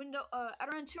 At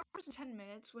around 2 hours and 10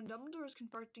 minutes, when Dumbledore is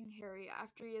confronting Harry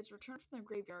after he has returned from the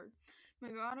graveyard,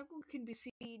 McGonagall can be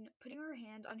seen putting her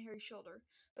hand on Harry's shoulder,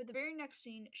 but the very next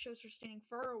scene shows her standing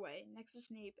far away next to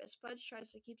Snape as Fudge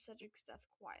tries to keep Cedric's death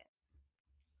quiet.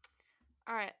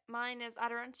 Alright, mine is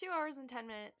at around 2 hours and 10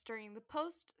 minutes during the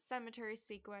post-cemetery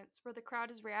sequence where the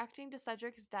crowd is reacting to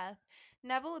Cedric's death.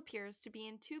 Neville appears to be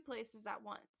in two places at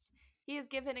once. He is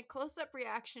given a close-up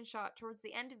reaction shot towards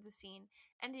the end of the scene,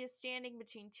 and he is standing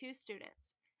between two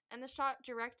students. And the shot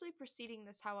directly preceding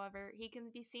this, however, he can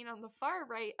be seen on the far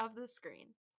right of the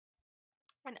screen.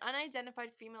 An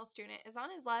unidentified female student is on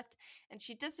his left, and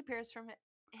she disappears from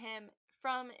him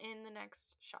in the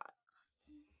next shot.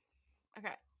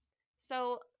 Okay.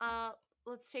 So,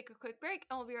 let's take a quick break,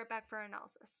 and we'll be right back for our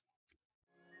analysis.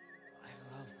 I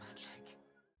love magic.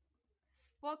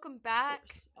 Welcome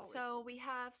back. So, we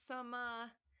have some,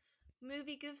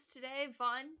 movie goofs today.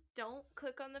 Vaughn, don't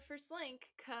click on the first link,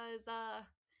 because,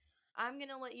 I'm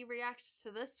gonna let you react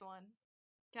to this one.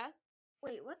 Okay?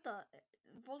 Wait, what the?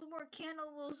 Voldemort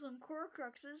cannibalism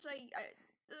Horcruxes?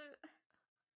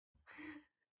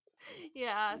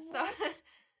 Yeah, so...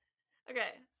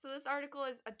 Okay, so this article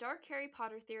is A Dark Harry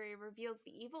Potter Theory Reveals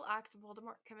the Evil Act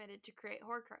Voldemort Committed to Create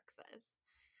Horcruxes.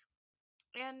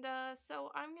 And,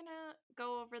 so I'm gonna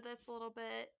go over this a little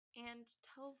bit and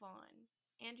tell Vaughn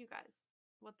and you guys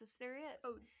what this theory is.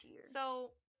 Oh, dear.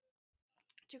 So,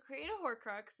 to create a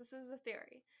Horcrux, this is the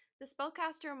theory. The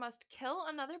spellcaster must kill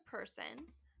another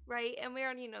person, right? And we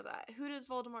already know that. Who does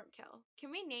Voldemort kill?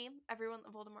 Can we name everyone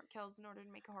that Voldemort kills in order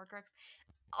to make a Horcrux?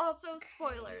 Also,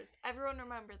 spoilers. Everyone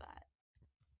remember that.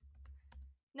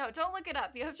 No, don't look it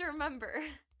up. You have to remember.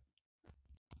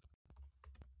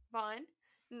 Vaughn?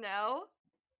 No.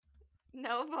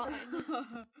 No, Vaughn.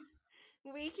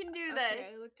 We can do this.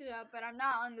 Okay, I looked it up, but I'm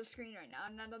not on the screen right now.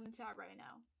 I'm not on the tab right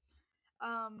now.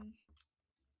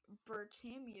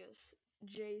 Bertamius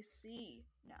JC.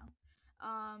 No.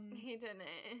 He didn't.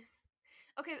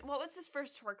 Okay, what was his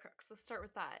first Horcrux? Let's start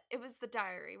with that. It was the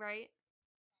diary, right?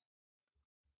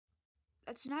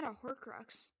 That's not a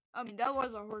Horcrux. I mean, that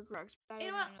was a Horcrux. But You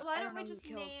know what? Why I don't don't we know who just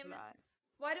killed name? for that.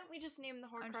 Why don't we just name the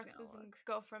I'm just gonna Horcruxes and look.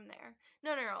 go from there?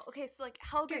 No. Okay, so like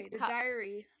Helga's Okay, the cup.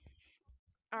 diary.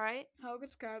 All right.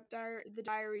 Helga's cup, the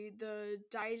diary, the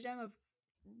diadem of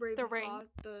The ring. Ravenclaw,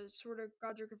 the sword of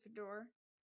Godric Gryffindor.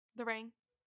 The ring.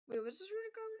 Wait, what's the sword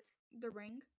of Godric? The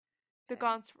ring. The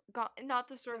Okay. not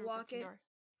the sword The of locket. Gryffindor.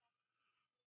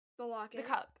 The locket. The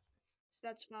cup. So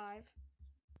that's 5.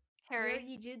 Harry.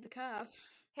 You did the cup.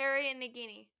 Harry and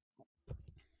Nagini.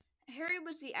 Harry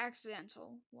was the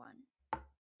accidental one.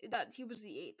 That he was the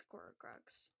 8th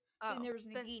Horcrux. Oh. And there was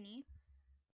then- Nagini.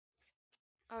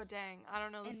 Oh dang! I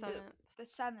don't know the And 7th. The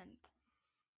 7th.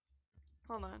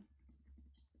 Hold on.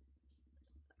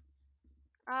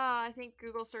 I think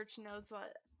Google search knows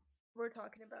what we're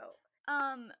talking about.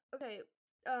 Okay.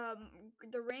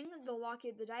 The ring, the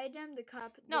locket, the diadem, the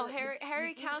cup. No, the Harry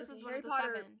Nagini- counts okay, as one Harry of the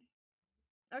Potter. 7.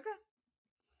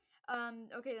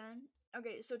 Okay. Okay then.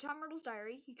 Okay, so Tom Myrtle's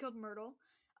diary. He killed Myrtle.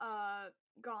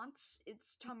 Gaunts.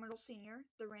 It's Tom Myrtle Senior.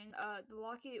 The ring. The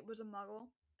locket was a Muggle.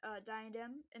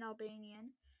 Diadem, an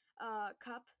Albanian.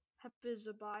 Cup.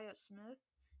 Hepzibah Smith.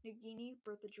 Nagini,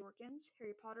 Bertha Jorkins.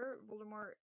 Harry Potter.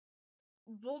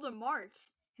 Voldemort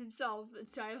himself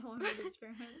died along with his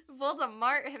parents.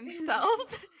 Voldemort himself.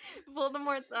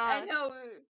 Voldemort's. I know.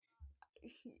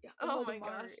 Oh my Voldemort.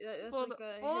 gosh. That's like the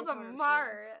Harry Potter sword.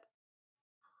 Voldemort.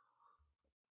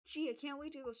 Gee, I can't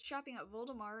wait to go shopping at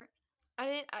Voldemort.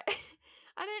 I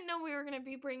didn't know we were gonna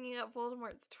be bringing up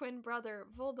Voldemort's twin brother,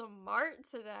 Voldemort,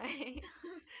 today.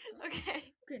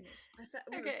 Okay. Goodness, I thought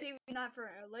we were Okay. saving that for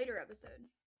a later episode.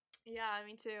 Yeah,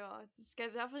 me too. I was just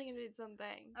definitely gonna do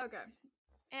something. Okay.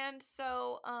 And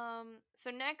so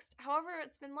next, however,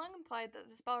 it's been long implied that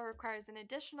the spell requires an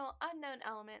additional unknown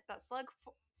element that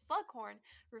Slughorn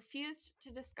refused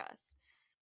to discuss.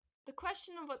 The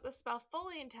question of what the spell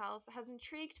fully entails has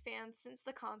intrigued fans since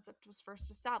the concept was first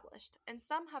established, and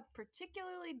some have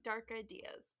particularly dark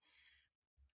ideas.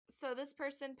 So this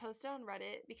person posted on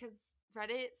Reddit, because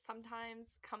Reddit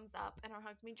sometimes comes up in our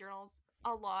Hogsmeade journals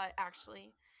a lot,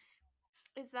 actually,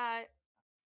 is that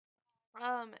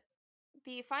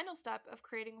the final step of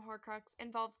creating a Horcrux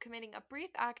involves committing a brief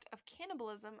act of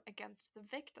cannibalism against the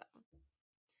victim.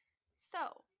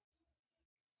 So,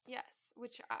 yes,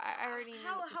 which I already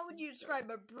know. How would you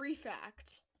describe a brief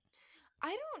act?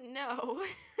 I don't know.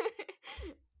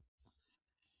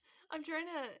 I'm trying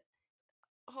to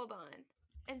hold on.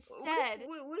 Instead,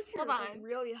 what if you're hold like, on.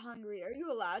 really hungry? Are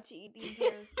you allowed to eat the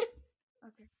entire?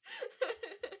 Okay.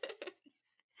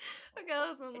 Okay,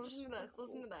 listen to this.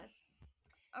 Listen to this.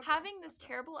 Okay. Having this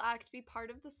terrible act be part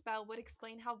of the spell would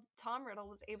explain how Tom Riddle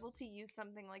was able to use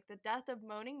something like the death of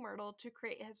Moaning Myrtle to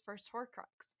create his first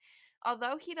Horcrux.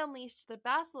 Although he'd unleashed the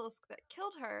basilisk that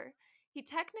killed her, he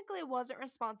technically wasn't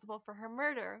responsible for her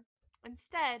murder.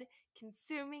 Instead,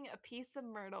 consuming a piece of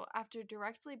Myrtle after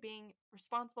directly being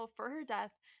responsible for her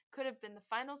death could have been the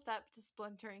final step to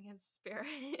splintering his spirit.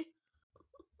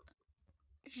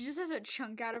 She just has a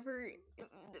chunk out of her.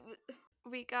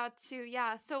 We got to,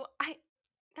 yeah, so that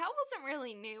wasn't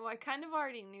really new. I kind of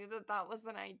already knew that was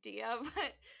an idea,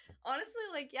 but honestly,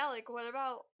 like, yeah, like, what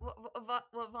about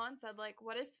what Vaughn said? Like,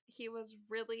 what if he was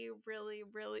really, really,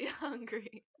 really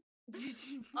hungry?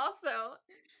 Also,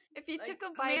 if he took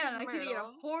a bite man, of I could eat a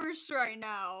Myrtle, horse right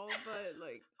now, but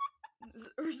like,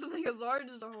 or something as large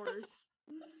as a horse.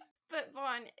 but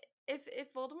Vaughn, if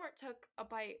Voldemort took a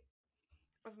bite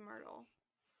of Myrtle,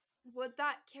 would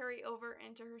that carry over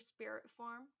into her spirit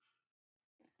form?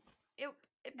 It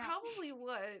No. probably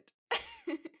would.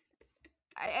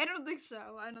 I don't think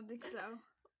so. I don't think so.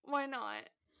 Why not?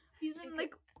 He's in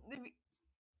like.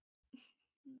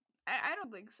 I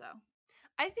don't think so.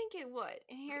 I think it would,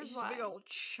 and here's He's why. a big old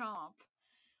chomp.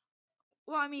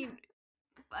 Well, I mean,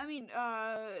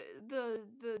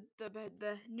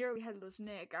 the nearly headless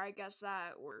Nick. I guess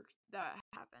that worked. That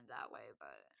happened that way,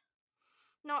 but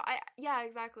No, yeah,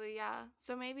 exactly, yeah.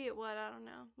 So maybe it would, I don't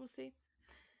know. We'll see.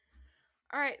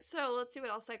 All right, so let's see what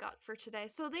else I got for today.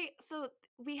 So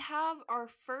we have our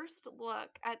first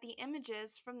look at the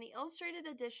images from the illustrated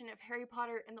edition of Harry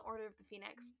Potter and the Order of the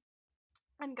Phoenix.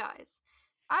 And guys,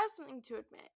 I have something to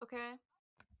admit, okay?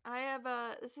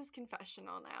 This is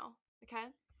confessional now, okay?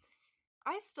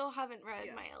 I still haven't read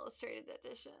Yeah. my illustrated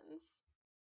editions.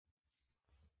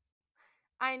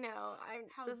 I know,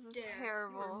 this is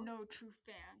terrible. You're no true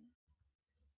fan.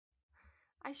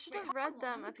 I should Wait, have how read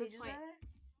them long at this pages point. are there?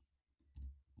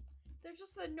 They're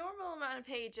just a normal amount of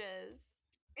pages.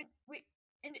 Wait,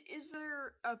 and is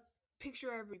there a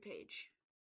picture every page?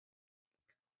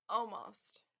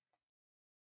 Almost.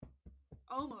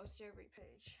 Almost every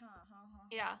page.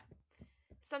 Yeah.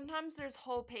 Sometimes there's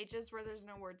whole pages where there's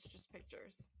no words, just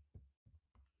pictures.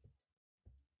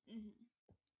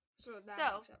 So that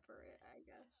So- makes up for it, I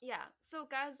guess. Yeah. So,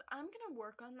 guys, I'm going to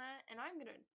work on that, and I'm going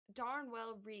to darn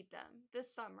well read them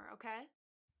this summer, okay?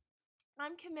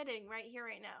 I'm committing right here,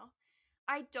 right now.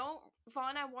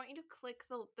 Vaughn, I want you to click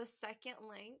the second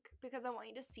link because I want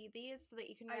you to see these so that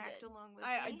you can I react did. along with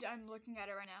me. I'm looking at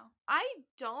it right now. I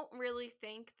don't really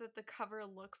think that the cover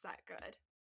looks that good.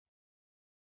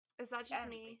 Is that I just don't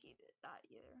me? think that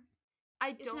either. I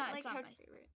It's don't not, like it's not how. my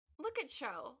favorite. Look at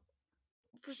Cho.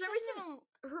 For She some doesn't reason,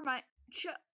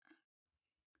 even-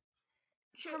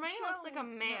 Hermione looks like a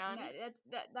man.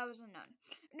 No, that was a nun.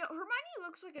 No, Hermione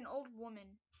looks like an old woman.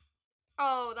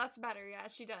 Oh, that's better. Yeah,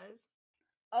 she does.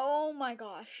 Oh my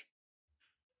gosh.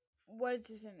 What is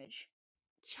this image?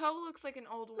 Cho looks like an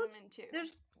old Looks- woman too.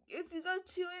 If you go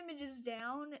 2 images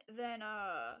down, then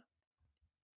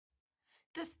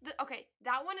Okay,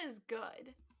 that one is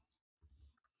good.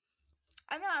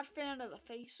 I'm not a fan of the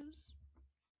faces.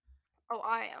 Oh,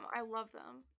 I am. I love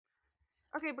them.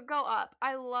 Okay, but go up.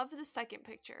 I love the second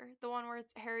picture, the one where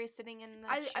it's Harry sitting in the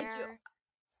chair.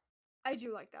 I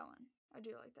do like that one.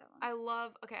 I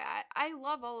love I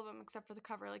love all of them except for the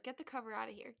cover. Like, get the cover out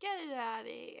of here. Get it out of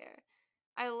here.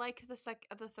 I like the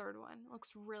third one. It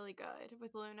looks really good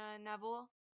with Luna and Neville.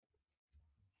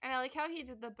 And I like how he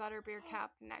did the butterbeer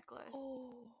cap necklace.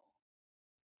 Oh.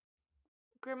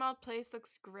 Grimmauld Place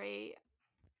looks great.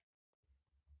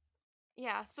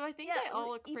 Yeah, so I think they all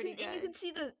look pretty good. And you can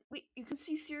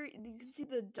see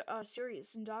the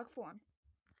Sirius in dog form.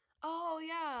 Oh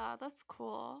yeah, that's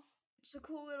cool. It's a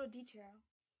cool little detail.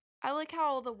 I like how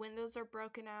all the windows are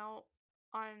broken out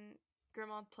on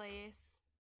Grimmauld Place.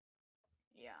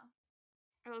 Yeah.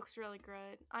 It looks really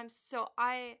good. I'm so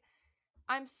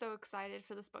excited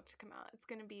for this book to come out. It's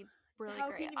gonna be really How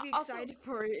great. can you be Also, excited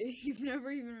for it if you've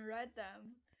never even read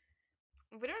them?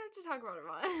 we don't have to talk about it,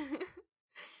 Vaughn.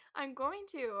 I'm going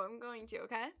to,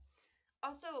 okay?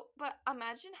 Also, but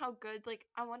imagine how good, like,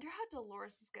 I wonder how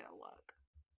Dolores is gonna look.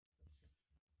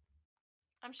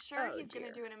 I'm sure Oh, he's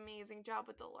gonna dear. do an amazing job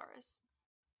with Dolores.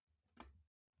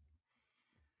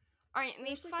 Alright, and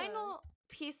the There's, like, a- final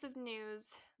piece of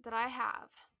news that I have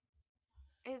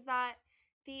is that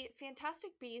the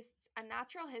Fantastic Beasts: A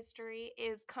Natural History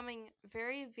is coming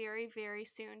very, very, very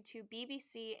soon to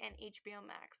BBC and HBO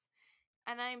Max.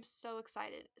 And I'm so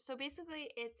excited. So basically,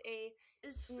 it's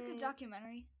Is this like a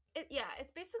documentary?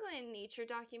 it's basically a nature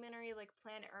documentary, like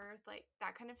Planet Earth, like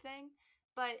that kind of thing.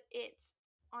 But it's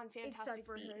on Fantastic Except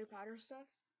for Beasts. Harry Potter stuff?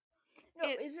 No,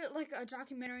 It- is it like a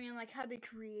documentary on like how they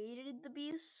created the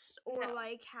beasts, or No.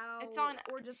 like how It's on-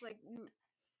 or just like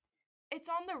It's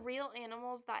on the real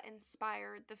animals that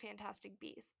inspired the Fantastic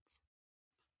Beasts.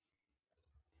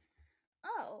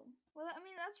 oh, well, I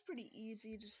mean that's pretty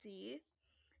easy to see.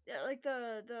 Yeah, like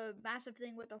the massive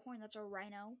thing with the horn, that's a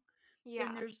rhino. Yeah.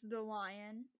 Then there's the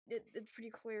lion. It's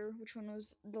pretty clear which one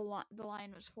was the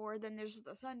lion was for. Then there's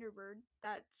the thunderbird.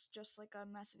 That's just like a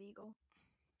massive eagle.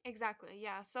 Exactly,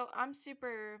 yeah. So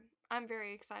I'm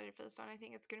very excited for this one. I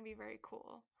think it's going to be very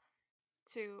cool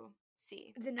to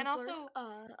see. The And Niffler, also,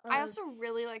 I also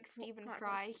really like Stephen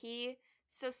Fry. platypus.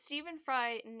 Stephen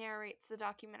Fry narrates the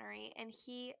documentary, and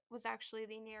he was actually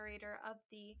the narrator of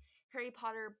the Harry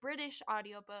Potter British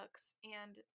audiobooks,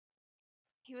 and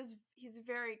he's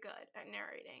very good at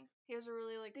narrating. He has a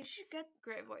really They should get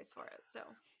great voice for it. So,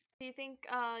 do you think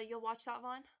you'll watch that,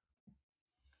 Vaughn?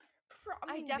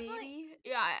 I mean, definitely- maybe.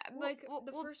 Yeah, like Well,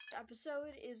 the first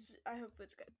episode is. I hope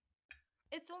it's good.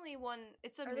 It's only one.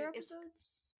 It's a Are there it's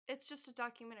episodes? it's just a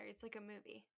documentary. It's like a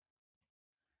movie.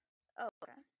 Oh,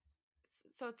 okay.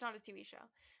 So it's not a TV show.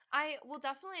 I will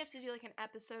definitely have to do like an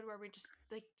episode where we just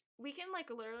like we can like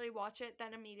literally watch it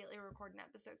then immediately record an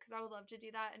episode because I would love to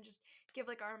do that and just give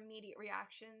like our immediate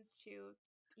reactions to,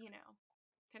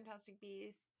 Fantastic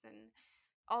Beasts and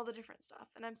all the different stuff.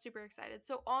 And I'm super excited.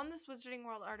 So on this Wizarding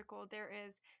World article, there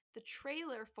is the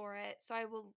trailer for it. So I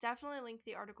will definitely link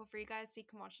the article for you guys so you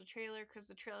can watch the trailer because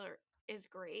the trailer is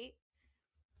great.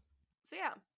 So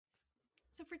yeah.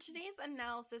 So for today's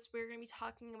analysis, we're going to be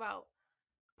talking about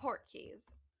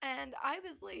Portkeys. And I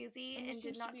was lazy And it and did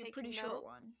seems to not be a take pretty notes. short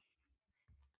one.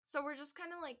 So we're just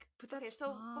kind of like, But that's okay,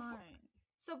 so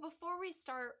fine. before we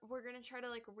start, we're going to try to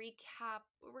like recap.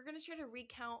 We're going to try to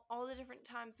recount all the different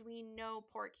times we know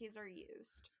Portkeys are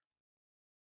used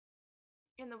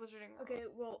in the Wizarding World. Okay,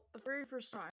 well, the very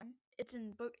first time it's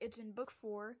in book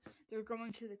 4. They're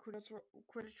going to the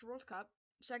Quidditch World Cup.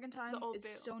 Second time, old it's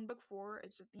boot. still in book 4.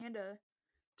 It's at the end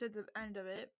of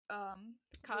it.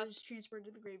 Cup. It was transferred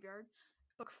to the graveyard.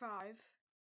 Book 5.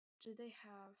 Do they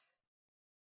have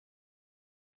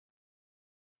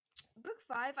Book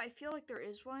 5? I feel like there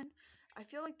is one. I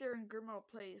feel like they're in Grimmauld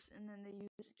Place and then they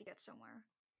use it to get somewhere.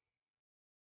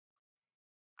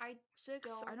 I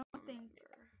 6, I don't think. remember.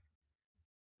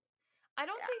 I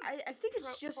don't think I think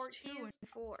it's just port 2 keys. and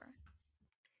 4.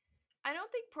 I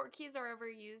don't think port keys are ever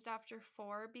used after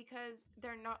 4 because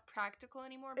they're not practical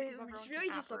anymore because everyone It's can really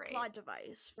just apparate. a plot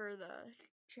device for the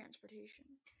transportation.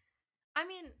 I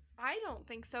mean, I don't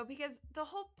think so because the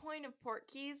whole point of port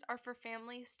keys are for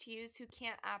families to use who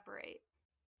can't apparate.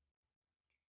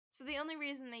 So the only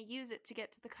reason they use it to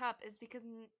get to the cup is because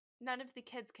none of the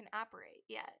kids can apparate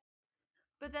yet.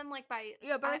 But then, like, by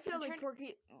Yeah, but I feel I'm like trying-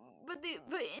 Porky. But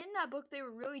in that book they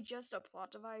were really just a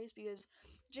plot device because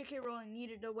J.K. Rowling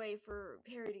needed a way for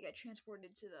Harry to get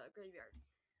transported to the graveyard.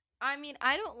 I mean,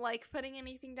 I don't like putting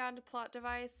anything down to plot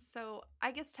device, so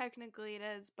I guess technically it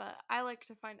is, but I like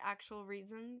to find actual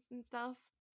reasons and stuff,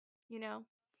 you know?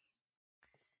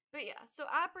 But yeah, so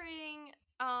apparating,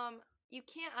 you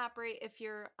can't apparate if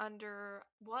you're under,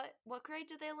 what grade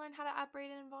did they learn how to apparate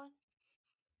in, Vaughn?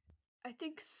 I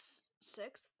think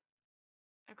 6th.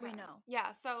 Okay. Wait, no.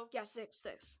 Yeah, so, Yeah,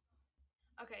 6.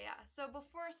 okay, yeah, so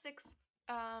before 6th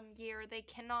year, they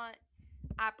cannot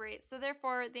apparate, so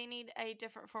therefore they need a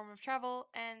different form of travel,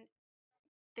 and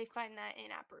they find that in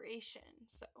apparition.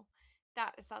 So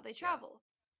that is how they travel.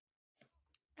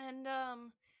 And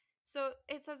so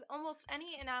it says almost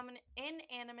any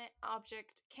inanimate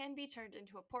object can be turned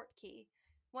into a port key.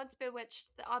 Once bewitched,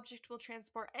 the object will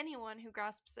transport anyone who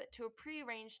grasps it to a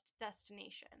prearranged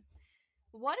destination.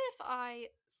 What if I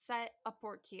set a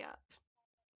port key up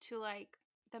to like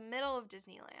the middle of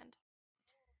Disneyland?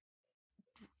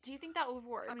 Do you think that would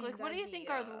work? I mean, like, what do that'd you think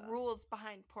are the be, rules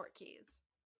behind port keys?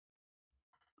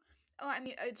 Oh, I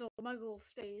mean, it's a Muggle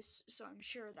space, so I'm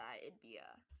sure that it'd be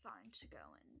fine to go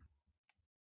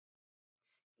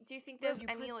in. Do you think Where there's would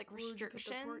you any put- like where would you put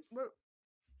the port- restrictions? where-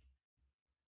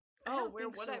 I Oh, don't where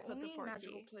think would so. I put Only the in port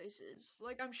magical key? places.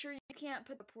 Like, I'm sure you can't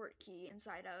put the port key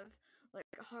inside of like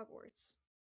Hogwarts.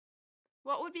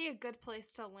 What would be a good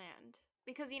place to land?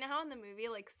 Because you know how in the movie,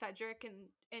 like Cedric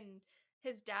and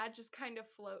his dad just kind of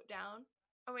float down.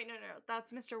 Oh wait, no,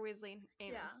 that's Mr. Weasley and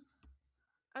Amos.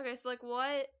 Yeah. Okay, so like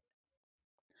what?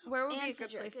 Where would be a good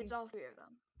Cedric, place? it's all 3 of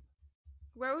them.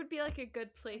 Where would be like a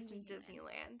good place in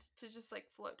Disneyland. Disneyland to just like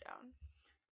float down?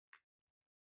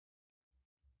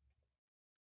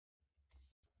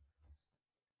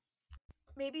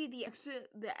 Maybe the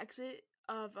exit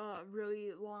of a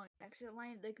really long exit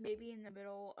line, like maybe in the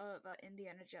middle of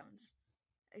Indiana Jones.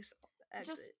 Exit.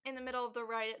 Just in the middle of the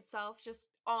ride itself, just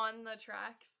on the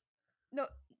tracks. No,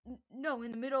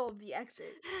 in the middle of the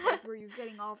exit, like where you're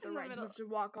getting off the In the ride, you middle. have to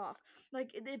walk off.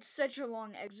 Like it's such a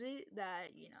long exit that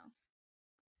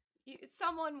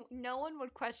No one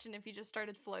would question if you just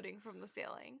started floating from the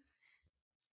ceiling.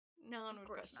 No one would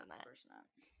question that. Of course not.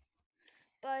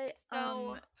 But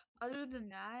So, other than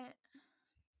that,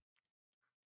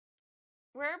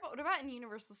 what about in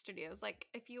Universal Studios? Like,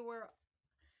 if you were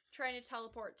trying to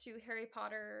teleport to Harry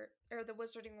Potter or the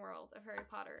Wizarding World of Harry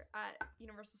Potter at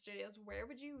Universal Studios, where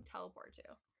would you teleport to?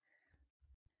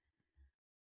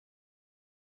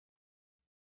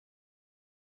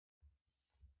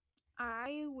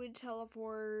 I would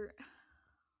teleport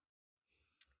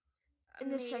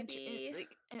in the center. Like,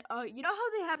 you know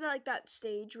how they have that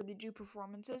stage where they do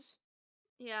performances?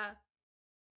 Yeah.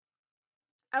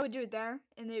 I would do it there,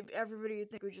 and everybody would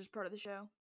think it was just part of the show.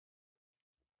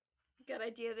 Good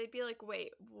idea. They'd be like,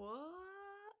 wait, what?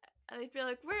 And they'd be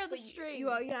like, where are the strings? You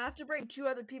have to bring 2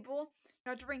 other people. You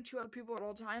have to bring 2 other people at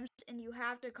all times, and you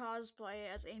have to cosplay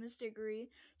as Amos Diggory,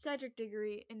 Cedric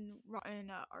Diggory, and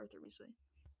Arthur Weasley.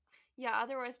 Yeah,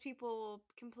 otherwise people will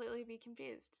completely be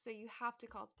confused. So you have to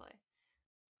cosplay.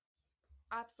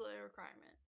 Absolute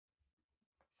requirement.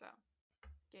 So,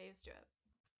 get used to it.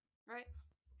 Right?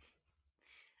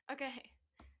 Okay.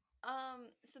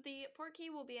 So the port key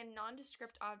will be a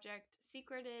nondescript object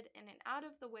secreted in an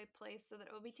out-of-the-way place so that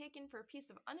it will be taken for a piece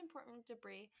of unimportant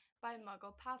debris by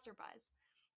Muggle passerbys.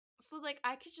 So, like,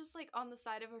 I could just, like, on the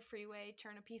side of a freeway,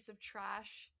 turn a piece of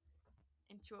trash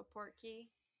into a port key.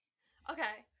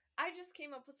 Okay, I just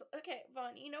came up with some... Okay,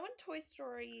 Vaughn, you know in Toy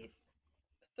Story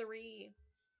 3,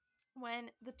 when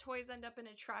the toys end up in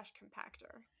a trash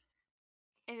compactor,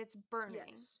 and it's burning?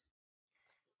 Yes.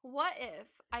 What if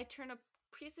I turn a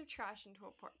piece of trash into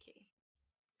a port key?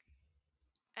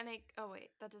 And oh wait,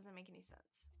 that doesn't make any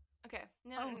sense. Okay,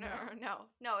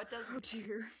 no, it doesn't. Oh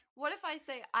dear. What if I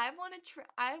say I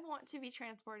want to be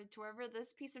transported to wherever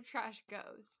this piece of trash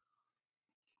goes,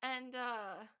 and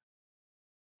I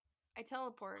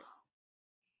teleport,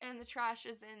 And the trash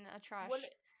is in a trash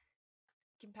What-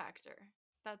 compactor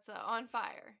that's on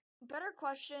fire. Better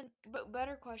question.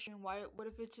 Why? What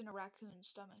if it's in a raccoon's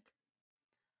stomach?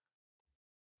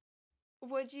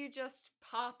 Would you just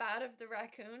pop out of the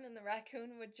raccoon and the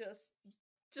raccoon would just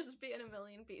be in a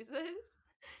million pieces?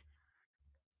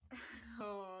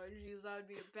 Oh, jeez, that would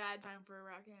be a bad time for a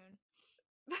raccoon.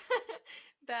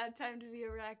 Bad time to be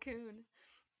a raccoon.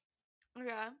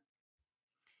 Okay.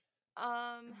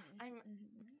 I'm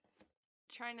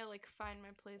trying to like find my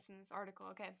place in this article.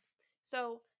 Okay.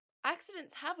 So,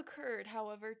 accidents have occurred,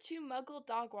 however. 2 Muggle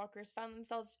dog walkers found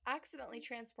themselves accidentally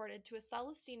transported to a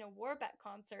Celestina Warbeck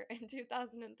concert in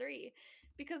 2003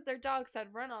 because their dogs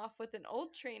had run off with an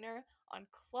old trainer on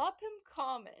Clopham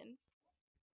Common.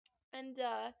 And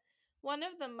one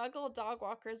of the Muggle dog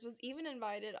walkers was even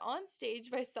invited on stage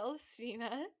by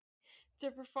Celestina to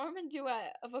perform a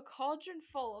duet of A Cauldron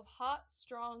Full of Hot,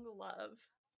 Strong Love.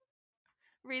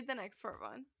 Read the next part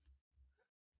one.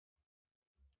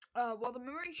 While the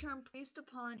memory charm placed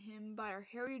upon him by our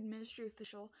harried ministry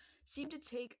official seemed to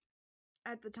take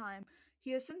at the time,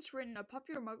 he has since written a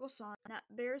popular Muggle song that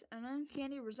bears an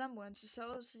uncanny resemblance to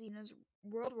Celestina's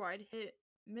worldwide hit,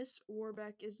 Miss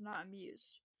Warbeck is Not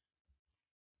Amused.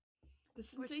 The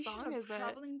sensation song of is it?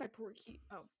 traveling by Portkey.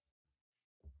 Oh.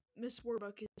 Miss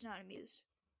Warbeck is Not Amused.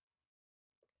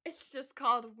 It's just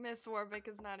called Miss Warbeck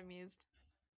is Not Amused.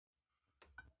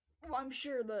 Well, I'm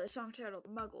sure the song title, The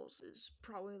Muggles, is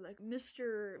probably like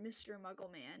Mr.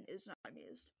 Muggle Man is Not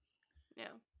Amused.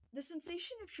 Yeah. The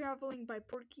sensation of traveling by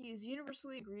Portkey is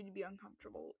universally agreed to be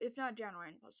uncomfortable, if not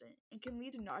downright unpleasant, and can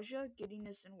lead to nausea,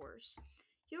 giddiness, and worse.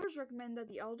 Healers recommend that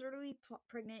the elderly,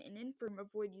 pregnant, and infirm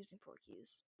avoid using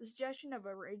Portkeys. The suggestion of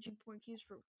arranging Portkeys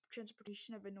for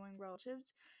transportation of annoying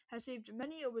relatives has saved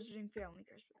many a wizarding family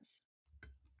Christmas.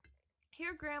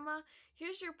 Here, Grandma,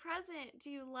 here's your present. Do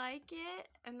you like it?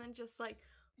 And then just like,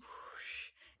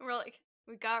 whoosh. And we're like,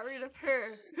 we got rid of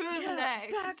her. Who's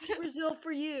next? Back to Brazil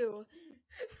for you.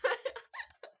 Back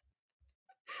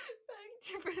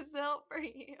to Brazil for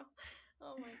you.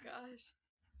 Oh my gosh.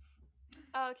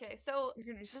 Okay, so You're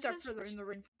gonna be this stuck is in the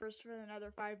rainforest for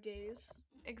another 5 days.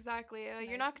 exactly. It's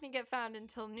You're not nice. going to get found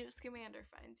until Newt Scamander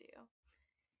finds you.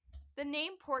 The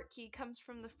name Portkey comes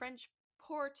from the French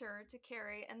porter, to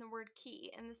carry, and the word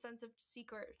key in the sense of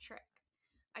secret or trick.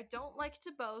 I don't like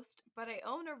to boast, but I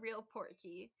own a real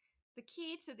Portkey, the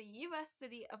key to the U.S.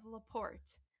 city of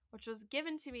LaPorte, which was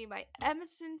given to me by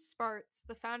Emerson Sparks,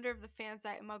 the founder of the fan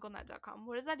site MuggleNet.com.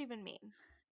 What does that even mean?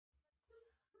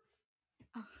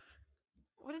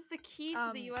 What is the key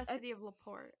to the U.S. city of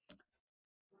LaPorte?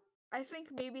 I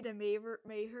think maybe the mayor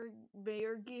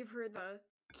gave her the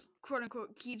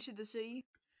quote-unquote key to the city.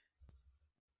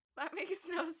 That makes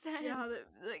no sense. You know how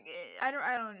I don't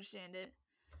understand it.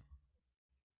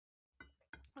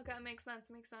 Okay, makes sense.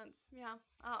 Yeah,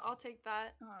 I'll take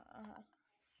that.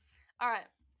 All right,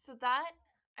 so that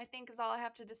I think is all I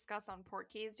have to discuss on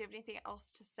Portkeys. Do you have anything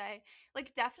else to say?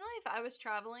 Like, definitely, if I was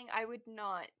traveling, I would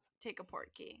not take a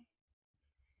Portkey.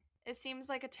 It seems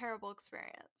like a terrible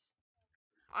experience.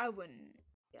 I wouldn't.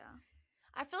 Yeah.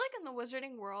 I feel like in the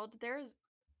wizarding world, there's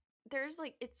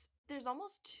like there's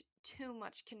almost too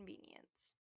much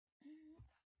convenience.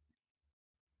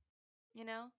 You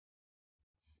know?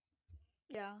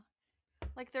 Yeah.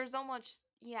 Like there's almost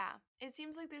it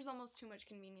seems like there's almost too much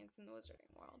convenience in the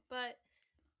wizarding world. But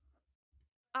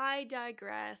I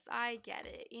digress. I get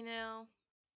it, you know?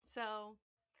 So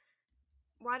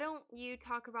why don't you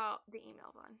talk about the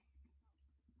email one?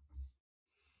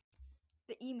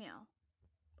 The email.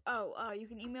 You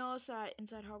can email us at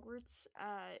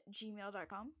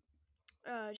insidehogwarts@gmail.com.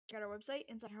 Check out our website,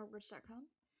 insidehogwarts.com.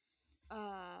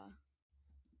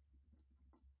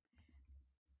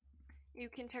 You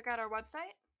can check out our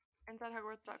website,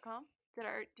 insidehogwarts.com.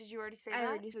 Did you already say I that?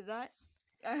 already said that.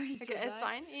 Okay, it's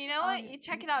fine. You know what? You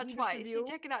check it out leave us a twice. You review.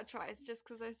 check it out twice just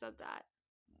because I said that.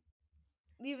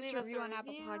 Leave us Leave a us a review on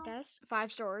Apple review. Podcasts.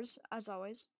 5 stars, as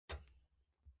always.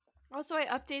 Also, I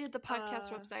updated the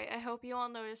podcast Uh, website. I hope you all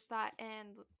noticed that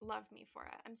and love me for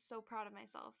it. I'm so proud of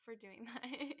myself for doing that.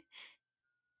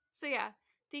 So yeah,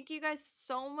 thank you guys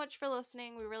so much for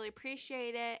listening. We really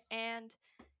appreciate it, and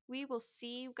we will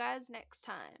see you guys next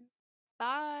time.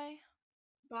 Bye.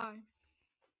 Bye.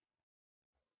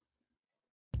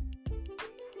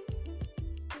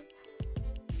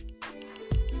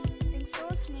 Thanks for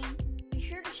listening. Be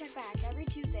sure to check back every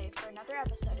Tuesday for another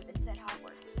episode of Inside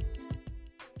Hogwarts.